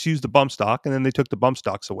 then you just use the bump stock. And then they took the bump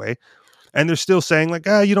stocks away. And they're still saying like,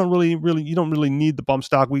 you don't really need the bump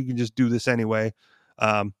stock. We can just do this anyway.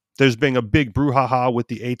 There's been a big brouhaha with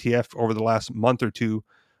the ATF over the last month or two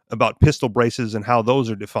about pistol braces and how those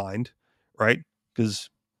are defined, right? Because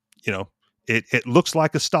it looks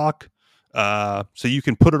like a stock, so you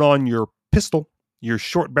can put it on your pistol, your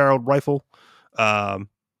short-barreled rifle,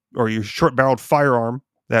 or your short-barreled firearm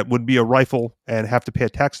that would be a rifle and have to pay a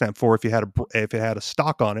tax stamp for if it had a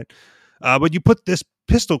stock on it. But you put this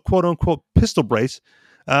pistol, quote unquote, pistol brace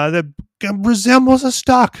that resembles a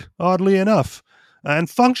stock, oddly enough, and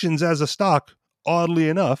functions as a stock, oddly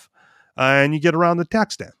enough. and you get around the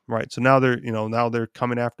tax stamp, right? So now they're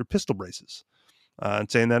coming after pistol braces.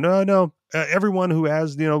 And saying that no, everyone who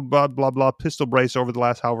has blah blah blah pistol brace over the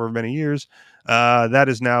last however many years, that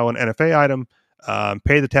is now an NFA item.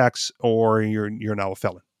 Pay the tax, or you're now a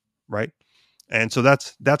felon, right? And so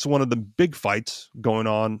that's one of the big fights going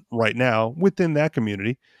on right now within that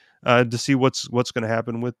community, to see what's going to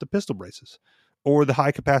happen with the pistol braces, or the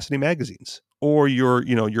high capacity magazines, or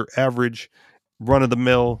your average run of the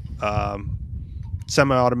mill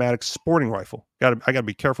semi-automatic sporting rifle. I got to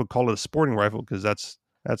be careful to call it a sporting rifle, because that's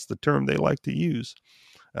the term they like to use.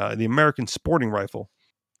 The American sporting rifle.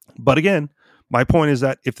 But again, my point is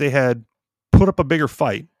that if they had put up a bigger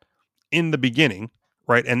fight in the beginning,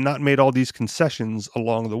 right, and not made all these concessions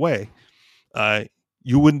along the way,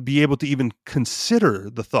 you wouldn't be able to even consider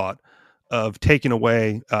the thought of taking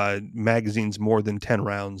away magazines more than 10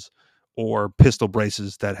 rounds, or pistol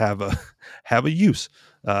braces that have a use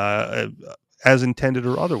as intended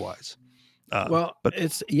or otherwise. Well, but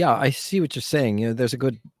it's I see what you're saying. There's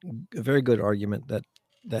a very good argument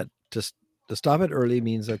that just to stop it early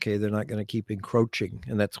means, okay, they're not going to keep encroaching,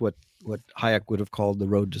 and that's what Hayek would have called the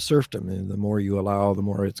road to serfdom. And the more you allow, the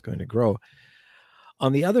more it's going to grow.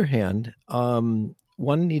 On the other hand,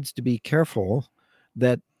 one needs to be careful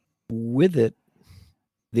that with it,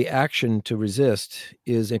 the action to resist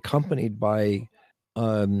is accompanied by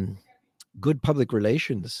good public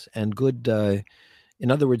relations and good. In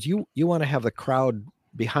other words, you want to have the crowd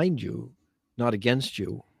behind you, not against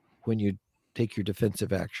you, when you take your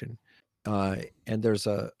defensive action. And there's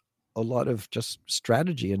a lot of just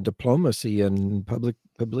strategy and diplomacy and public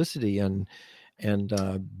publicity and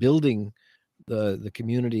building the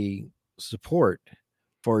community support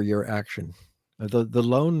for your action. The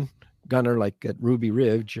lone gunner, like at Ruby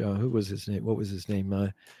Ridge, who was his name? What was his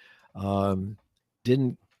name?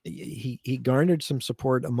 Didn't he garnered some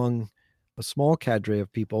support among a small cadre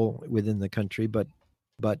of people within the country, but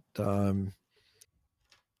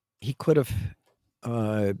he could have.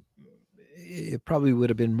 It probably would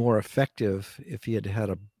have been more effective if he had had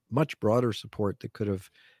a much broader support that could have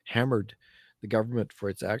hammered the government for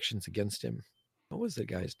its actions against him. What was the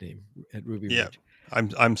guy's name at Ruby Ridge?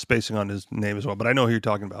 I'm spacing on his name as well, but I know who you're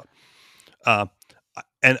talking about.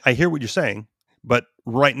 And I hear what you're saying, but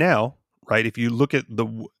right now, right, if you look at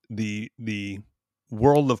the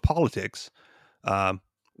world of politics,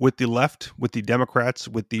 with the left, with the Democrats,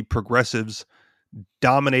 with the progressives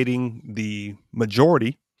dominating the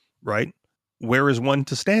majority, right, where is one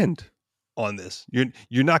to stand on this?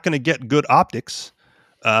 You're not going to get good optics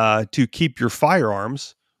to keep your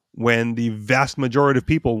firearms when the vast majority of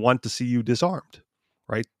people want to see you disarmed,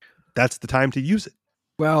 right? That's the time to use it.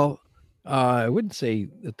 Well, I wouldn't say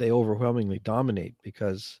that they overwhelmingly dominate,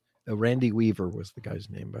 because Randy Weaver was the guy's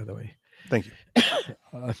name, by the way. Thank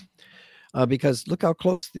you. Because look how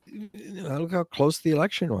close the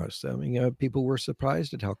election was. I mean, people were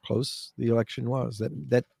surprised at how close the election was.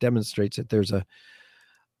 That demonstrates that there's a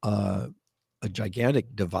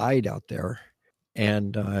gigantic divide out there,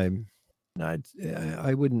 and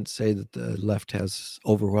I wouldn't say that the left has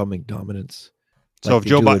overwhelming dominance. So if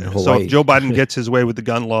Joe Biden gets his way with the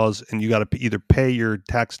gun laws, and you got to either pay your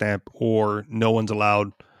tax stamp, or no one's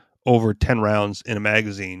allowed over 10 rounds in a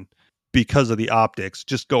magazine because of the optics,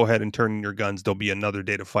 just go ahead and turn in your guns. There'll be another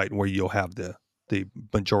day to fight where you'll have the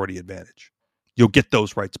majority advantage. You'll get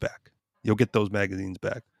those rights back. You'll get those magazines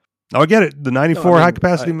back. Now I get it. The 94 high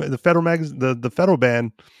capacity, the federal magazine, the federal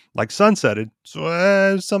ban, like sunsetted. So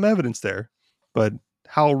there's some evidence there, but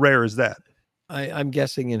how rare is that? I'm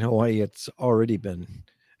guessing in Hawaii it's already been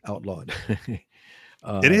outlawed.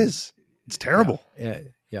 It is. It's terrible. Yeah.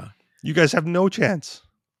 You guys have no chance.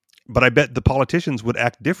 But I bet the politicians would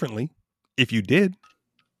act differently if you did,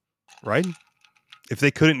 right? If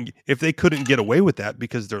they couldn't get away with that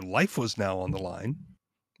because their life was now on the line,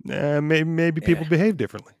 maybe people behave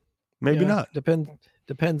differently. Maybe not.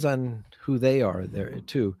 Depends on who they are there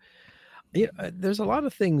too. Yeah, there's a lot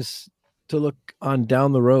of things to look on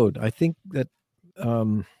down the road. I think that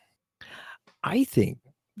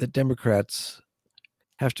Democrats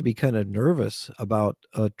have to be kind of nervous about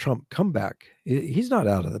a Trump comeback. He's not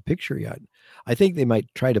out of the picture yet. I think they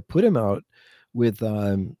might try to put him out with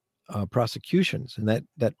prosecutions, and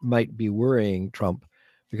that might be worrying Trump,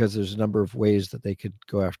 because there's a number of ways that they could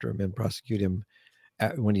go after him and prosecute him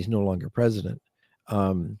when he's no longer president.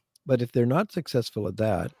 But if they're not successful at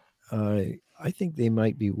that, I think they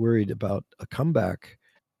might be worried about a comeback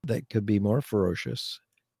that could be more ferocious.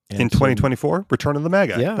 In 2024, Return of the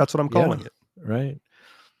MAGA. Yeah, that's what I'm calling it. Right.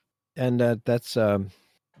 And that's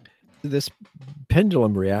this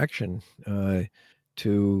pendulum reaction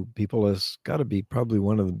to people has got to be probably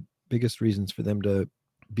one of biggest reasons for them to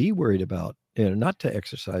be worried about, not to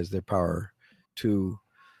exercise their power too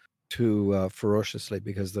ferociously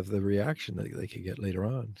because of the reaction that they could get later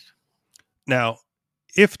on. Now,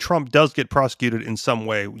 if Trump does get prosecuted in some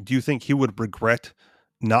way, do you think he would regret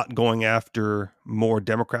not going after more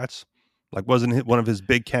Democrats? Like, wasn't it one of his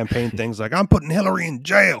big campaign things like, I'm putting Hillary in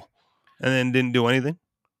jail, and then didn't do anything?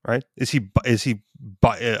 Right? Is he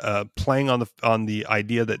playing on the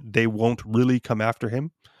idea that they won't really come after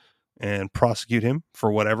him and prosecute him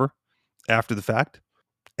for whatever after the fact?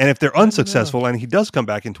 And if they're unsuccessful and he does come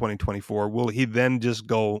back in 2024, will he then just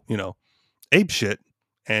go, ape shit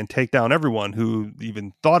and take down everyone who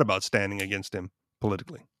even thought about standing against him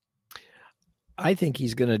politically? I think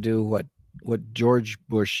he's going to do what George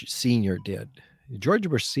Bush Sr. did. George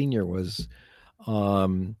Bush Sr. was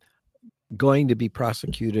going to be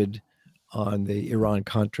prosecuted on the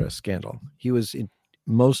Iran-Contra scandal. He was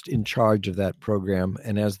most in charge of that program,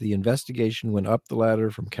 and as the investigation went up the ladder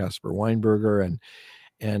from Caspar Weinberger and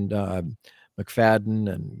McFadden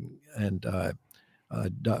and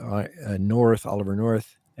Oliver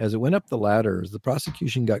North, as it went up the ladder, as the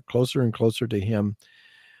prosecution got closer and closer to him,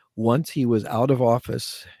 once he was out of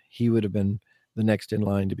office, he would have been the next in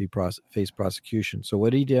line to be face prosecution. So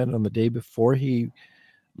what he did on the day before he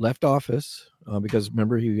left office, because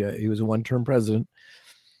remember he was a one-term president,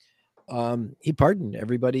 he pardoned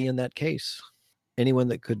everybody in that case, anyone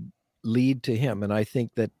that could lead to him. And I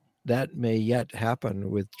think that may yet happen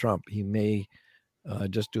with Trump. He may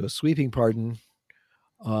just do a sweeping pardon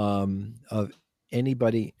of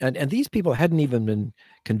anybody. And these people hadn't even been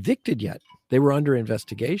convicted yet. They were under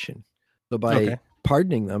investigation. So by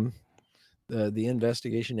pardoning them, the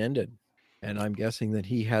investigation ended. And I'm guessing that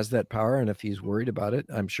he has that power. And if he's worried about it,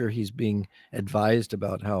 I'm sure he's being advised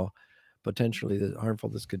about how potentially harmful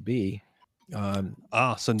this could be.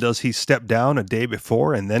 So does he step down a day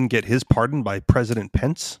before and then get his pardon by President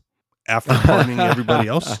Pence after pardoning everybody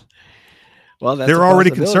else? Well, they're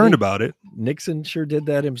already concerned about it. Nixon sure did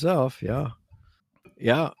that himself.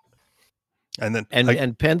 Yeah. And then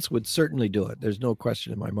and Pence would certainly do it. There's no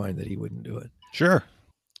question in my mind that he wouldn't do it. Sure.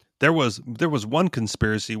 There was one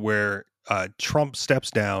conspiracy where Trump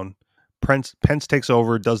steps down, Pence takes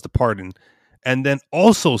over, does the pardon, and then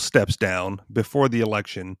also steps down before the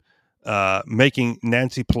election, making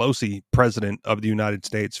Nancy Pelosi president of the United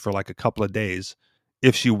States for like a couple of days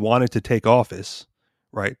if she wanted to take office,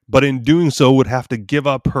 right? But in doing so would have to give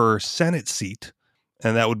up her Senate seat,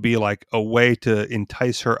 and that would be like a way to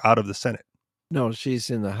entice her out of the Senate. No, she's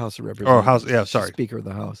in the House of Representatives. She's Speaker of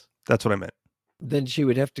the House. That's what I meant. Then she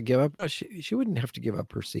would have to give up. She wouldn't have to give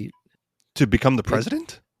up her seat to become the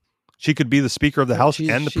president. She could be the Speaker of the House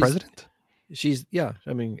and the president.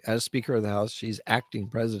 As Speaker of the House, she's acting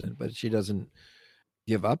president, but she doesn't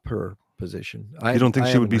give up her position. You don't think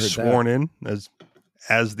she would be sworn in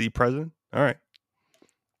as the president? All right.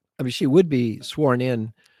 I mean, she would be sworn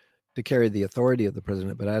in to carry the authority of the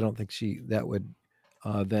president, but I don't think that would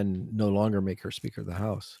then no longer make her Speaker of the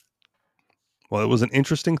House. Well, it was an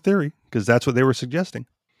interesting theory because that's what they were suggesting.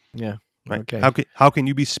 Yeah. Right. Okay. How can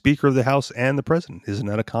you be Speaker of the House and the president? Isn't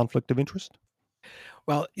that a conflict of interest?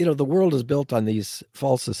 Well, the world is built on these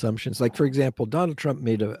false assumptions. Like, for example, Donald Trump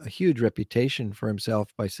made a huge reputation for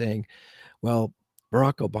himself by saying, well,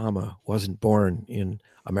 Barack Obama wasn't born in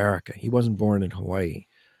America. He wasn't born in Hawaii.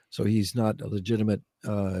 So he's not a legitimate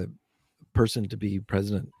person to be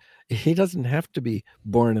president. He doesn't have to be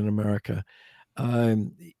born in America.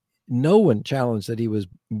 No one challenged that he was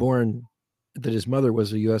born, that his mother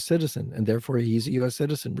was a U.S. citizen, and therefore he's a U.S.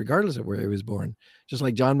 citizen, regardless of where he was born. Just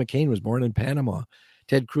like John McCain was born in Panama.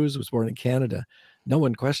 Ted Cruz was born in Canada. No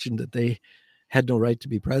one questioned that they had no right to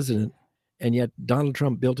be president. And yet Donald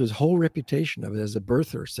Trump built his whole reputation of it as a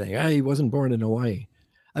birther, saying, he wasn't born in Hawaii.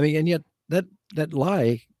 I mean, and yet that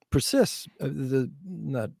lie persists.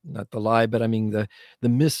 Not the lie, but I mean the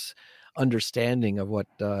misunderstanding of what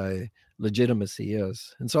legitimacy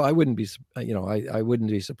is. And so I wouldn't be, I wouldn't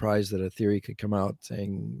be surprised that a theory could come out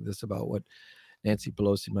saying this about what Nancy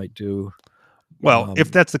Pelosi might do. Well,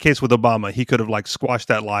 if that's the case with Obama, he could have squashed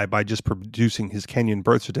that lie by just producing his Kenyan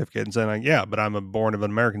birth certificate and saying, but I'm born of an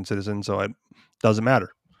American citizen, so it doesn't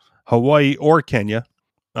matter. Hawaii or Kenya,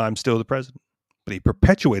 I'm still the president. But he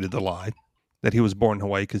perpetuated the lie that he was born in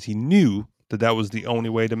Hawaii because he knew that was the only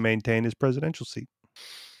way to maintain his presidential seat.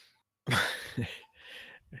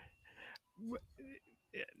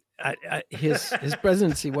 His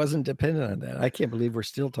presidency wasn't dependent on that. I can't believe we're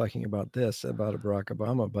still talking about this, about Barack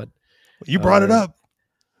Obama, but you brought it up.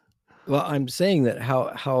 Well, I'm saying that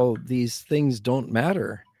how these things don't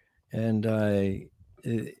matter, and I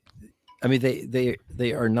mean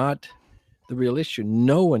they are not the real issue.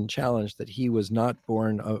 No one challenged that he was not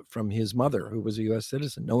born from his mother, who was a U.S.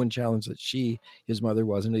 citizen. No one challenged that his mother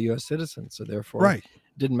wasn't a U.S. citizen. So therefore, Right.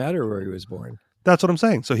 it didn't matter where he was born. That's what I'm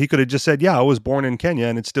saying. So he could have just said, yeah, I was born in Kenya,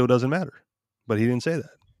 and it still doesn't matter. But he didn't say that.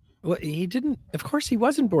 Well, he didn't. Of course, he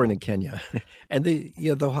wasn't born in Kenya, and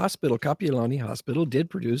the hospital, Kapiolani Hospital, did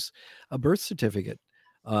produce a birth certificate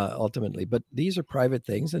ultimately. But these are private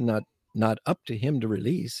things, and not up to him to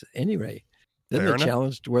release anyway. Then they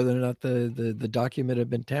challenged whether or not the document had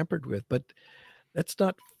been tampered with, but that's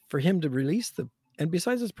not for him to release them. And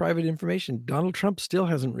besides, it's private information. Donald Trump still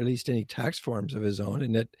hasn't released any tax forms of his own,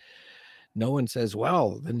 and that no one says,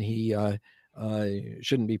 well, then he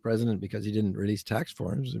shouldn't be president because he didn't release tax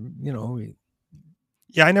forms.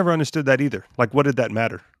 Yeah, I never understood that either. Like, what did that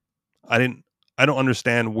matter? I don't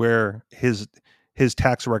understand where his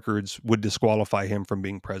tax records would disqualify him from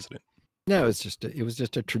being president. No, it was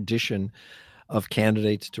just a tradition of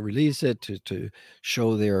candidates to release it to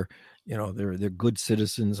show they're good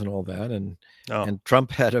citizens and all that. And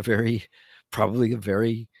Trump had probably a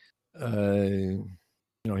very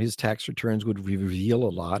his tax returns would reveal a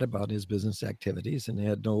lot about his business activities, and he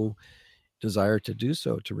had no desire to do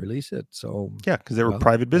so, to release it. So yeah, because they were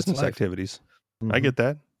private business activities. Mm-hmm. I get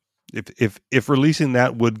that. If releasing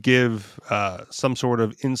that would give some sort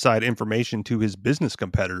of inside information to his business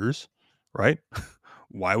competitors, right?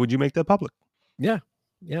 Why would you make that public? Yeah,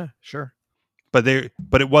 sure. But it's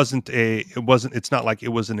not like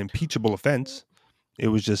it was an impeachable offense. It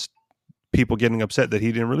was just people getting upset that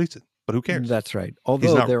he didn't release it. But who cares? That's right.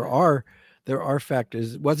 Although there are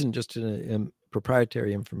factors. It wasn't just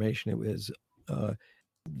proprietary information. It was the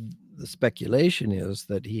speculation is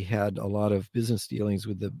that he had a lot of business dealings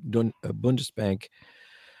with the Bundesbank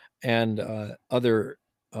and other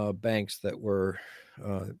banks that were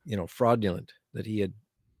fraudulent. That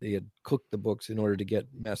they had cooked the books in order to get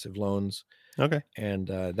massive loans. Okay. And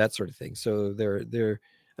that sort of thing. So it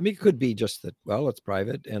could be just that, well, it's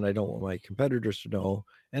private and I don't want my competitors to know.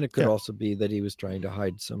 And it could also be that he was trying to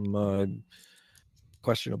hide some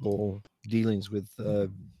questionable dealings with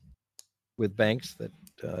banks that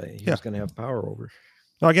he was going to have power over.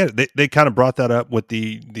 No, I get it. They kind of brought that up with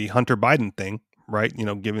the Hunter Biden thing, right?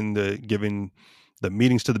 Giving the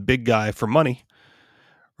meetings to the big guy for money.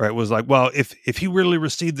 Right, it was like, well, if he really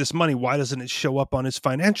received this money, why doesn't it show up on his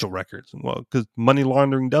financial records? Well, because money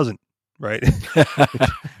laundering doesn't, right?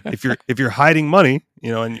 if you're hiding money,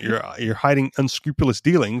 and you're hiding unscrupulous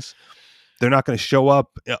dealings, they're not going to show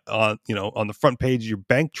up on the front page of your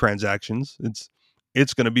bank transactions.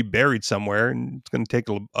 It's going to be buried somewhere, and it's going to take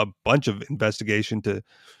a bunch of investigation to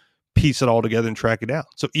piece it all together and track it down.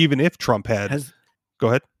 So even if Trump go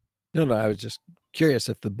ahead. No, I was just curious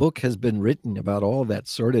if the book has been written about all that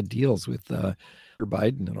sort of deals with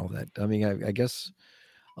Biden and all that. I mean, I guess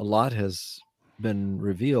a lot has been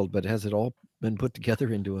revealed, but has it all been put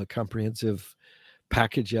together into a comprehensive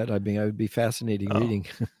package yet? I mean, it would be fascinating reading.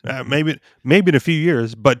 Maybe in a few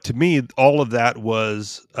years, but to me, all of that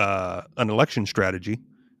was an election strategy,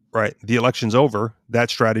 right? The election's over. That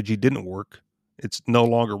strategy didn't work. It's no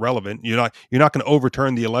longer relevant. You're not going to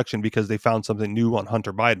overturn the election because they found something new on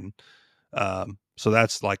Hunter Biden. So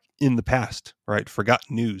that's like in the past, right?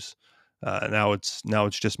 Forgotten news. Now it's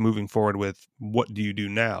just moving forward with what do you do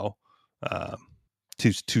now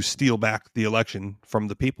to steal back the election from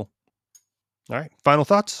the people. All right. Final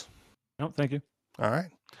thoughts? No, thank you. All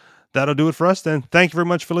right. That'll do it for us then. Thank you very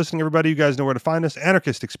much for listening, everybody. You guys know where to find us.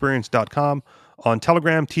 AnarchistExperience.com. On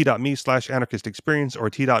Telegram, t.me/AnarchistExperience or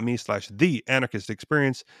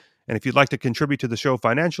t.me/TheAnarchistExperience. And if you'd like to contribute to the show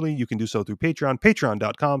financially, you can do so through Patreon,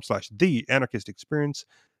 patreon.com/TheAnarchistExperience.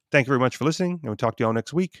 Thank you very much for listening, and we'll talk to you all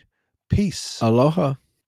next week. Peace. Aloha.